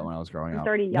drink a lot when I was growing up.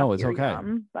 No, it's okay.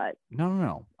 But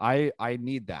no. I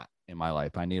need that in my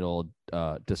life. I need a little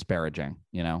disparaging.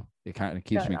 You know, it kind of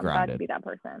keeps me grounded. I'm glad to be that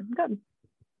person. Good.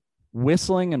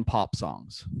 Whistling and pop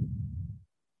songs.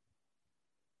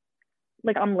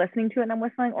 Like I'm listening to it and I'm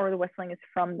whistling, or the whistling is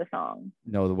from the song?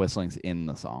 No, the whistling's in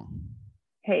the song.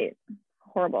 Hate,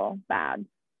 horrible, bad.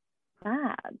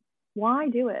 Why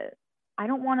do it? I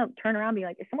don't want to turn around and be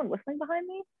like, is someone whistling behind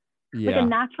me? Yeah. Like a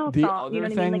natural The song. You know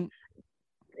other what I mean? thing-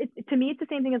 Like, to me, it's the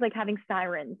same thing as like having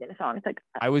sirens in a song. It's like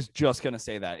I was just gonna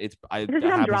say that. It I'm happens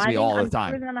to me driving, all the I'm time.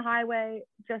 cruising on the highway,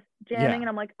 just jamming, Yeah. and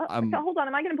I'm like, oh, I'm- so hold on,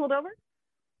 am I getting pulled over?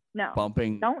 No,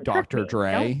 Bumping don't Dr. trick me.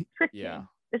 Dre. Don't trick Yeah. me.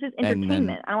 This is And then-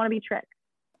 entertainment. I don't want to be tricked.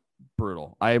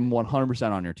 Brutal. I am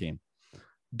 100% on your team.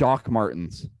 Doc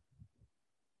Martens.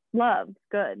 Love,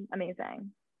 good,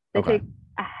 amazing. They Okay. take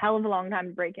a hell of a long time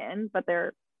to break in, but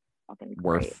they're fucking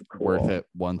Worth great. worth Cool. it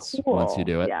once Cool. you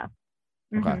do it. Yeah.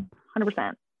 Okay.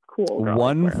 100%. Cool. Girl.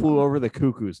 One Wear Flew them. Over the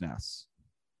Cuckoo's Nest.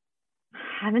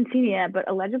 Haven't seen it yet, but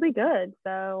allegedly good.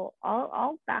 So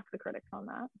I'll back the critics on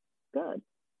that. Good.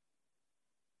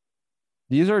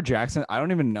 These are Jackson. I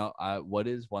don't even know what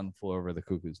is One Flew Over the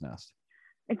Cuckoo's Nest.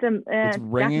 It's It's Jack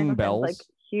ringing Nicholson's, bells. like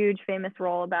huge famous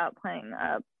role about playing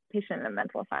a patient in a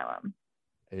mental asylum,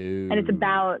 Ooh. and it's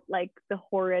about like the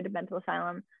horrid mental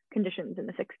asylum conditions in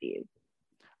the 60s.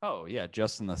 Oh yeah,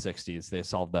 just in the 60s they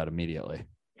solved that immediately.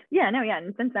 Yeah, no, yeah,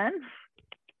 and since then,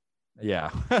 Yeah,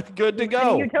 good to in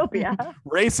go. Utopia.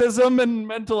 Racism and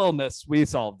mental illness, we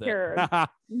solved it. Cured. Mhm.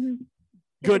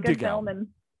 It's a Good to go. film, and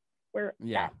we're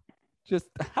Yeah, set. just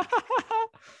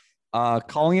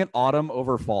calling it autumn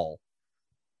over fall.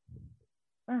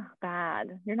 Oh,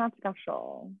 bad. You're not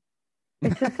special.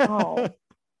 It's just fall.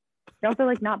 You're also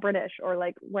like not British, or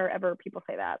like wherever people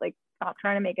say that. Like, stop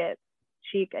trying to make it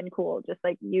chic and cool. Just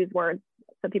like use words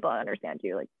so people understand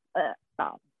you. Like,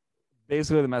 stop.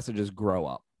 Basically, the message is grow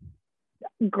up.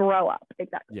 Grow up.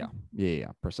 Exactly.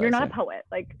 Yeah, precisely. You're not a poet.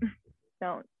 Like,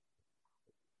 don't.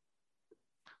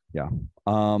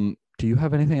 Do you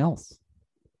have anything else?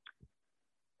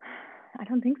 I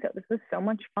don't think so. This was so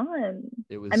much fun.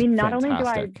 It was. I mean, not only do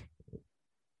fantastic.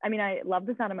 I mean, I love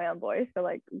the sound of my own voice. So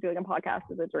like doing a podcast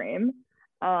is a dream.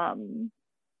 I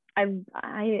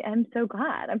am so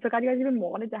glad. I'm so glad you guys even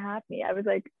wanted to have me. I was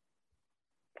like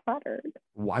flattered.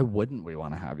 Why wouldn't we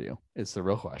want to have you? Is the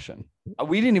real question.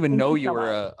 We didn't even Thank know you you so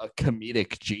were a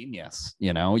comedic genius.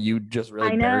 You know, you just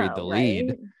really buried the lead,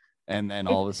 right? and then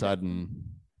all of a sudden,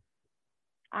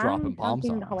 dropping I'm bombs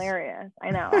fucking on us. hilarious. I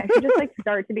know. I should just like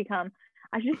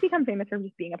I should just become famous for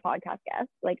just being a podcast guest.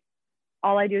 Like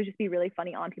all I do is just be really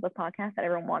funny on people's podcasts that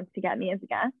everyone wants to get me as a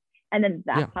guest. And then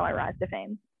that's how I rise to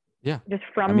fame. Yeah. Just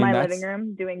from I mean, my that's- living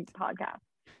room doing podcasts.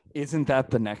 Isn't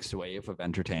that the next wave of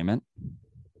entertainment?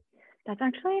 That's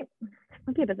actually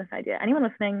might be a business idea. Anyone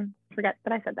listening, forget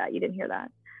that I said that. You didn't hear that.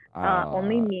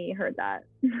 Only me heard that.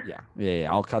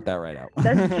 Yeah. I'll cut that right out.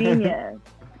 That's genius.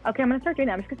 Okay, I'm gonna start doing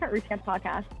that. I'm just gonna start reaching out to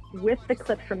podcasts with the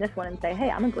clips from this one and say, hey,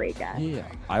 I'm a great guest. Yeah,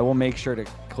 I will make sure to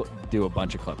do a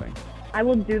bunch of clipping. I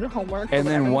will do the homework. And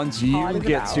then once you pod is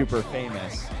get about. super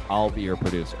famous, I'll be your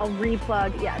producer. I'll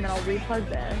replug, and then I'll replug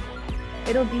this.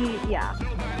 It'll be,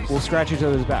 We'll scratch each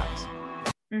other's backs.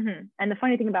 And the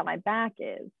funny thing about my back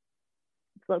is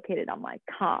it's located on my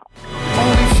cock.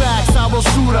 Only facts, I will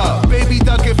shoot up. Baby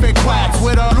duck if it quacks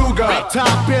with a Ruger.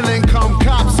 Top billing, come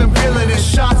cops and billing it.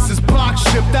 Shots is box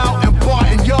shipped out and bought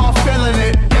and y'all feeling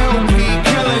it. LP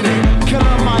killing it.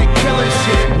 Killer Mike killing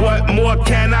shit. What more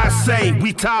can I say?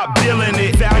 We top billing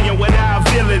it. Valiant without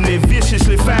villain it.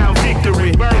 Viciously found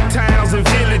victory. Burnt towns and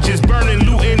villages. Burning,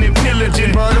 looting, and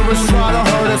pillaging. Murderers try to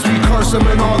hurt us, we curse them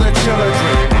and all their children.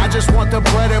 I just want the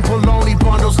bread and bologna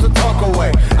bundles to tuck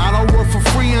away. I don't work for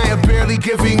free, I am barely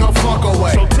giving a fuck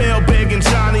away. So tell begging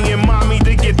Johnny and mommy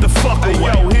to get the fuck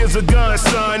away. Yo, here's a gun,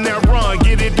 son. Now run,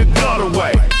 get it the gut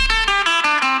away.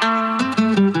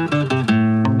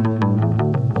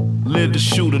 Live to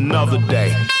shoot another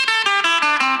day.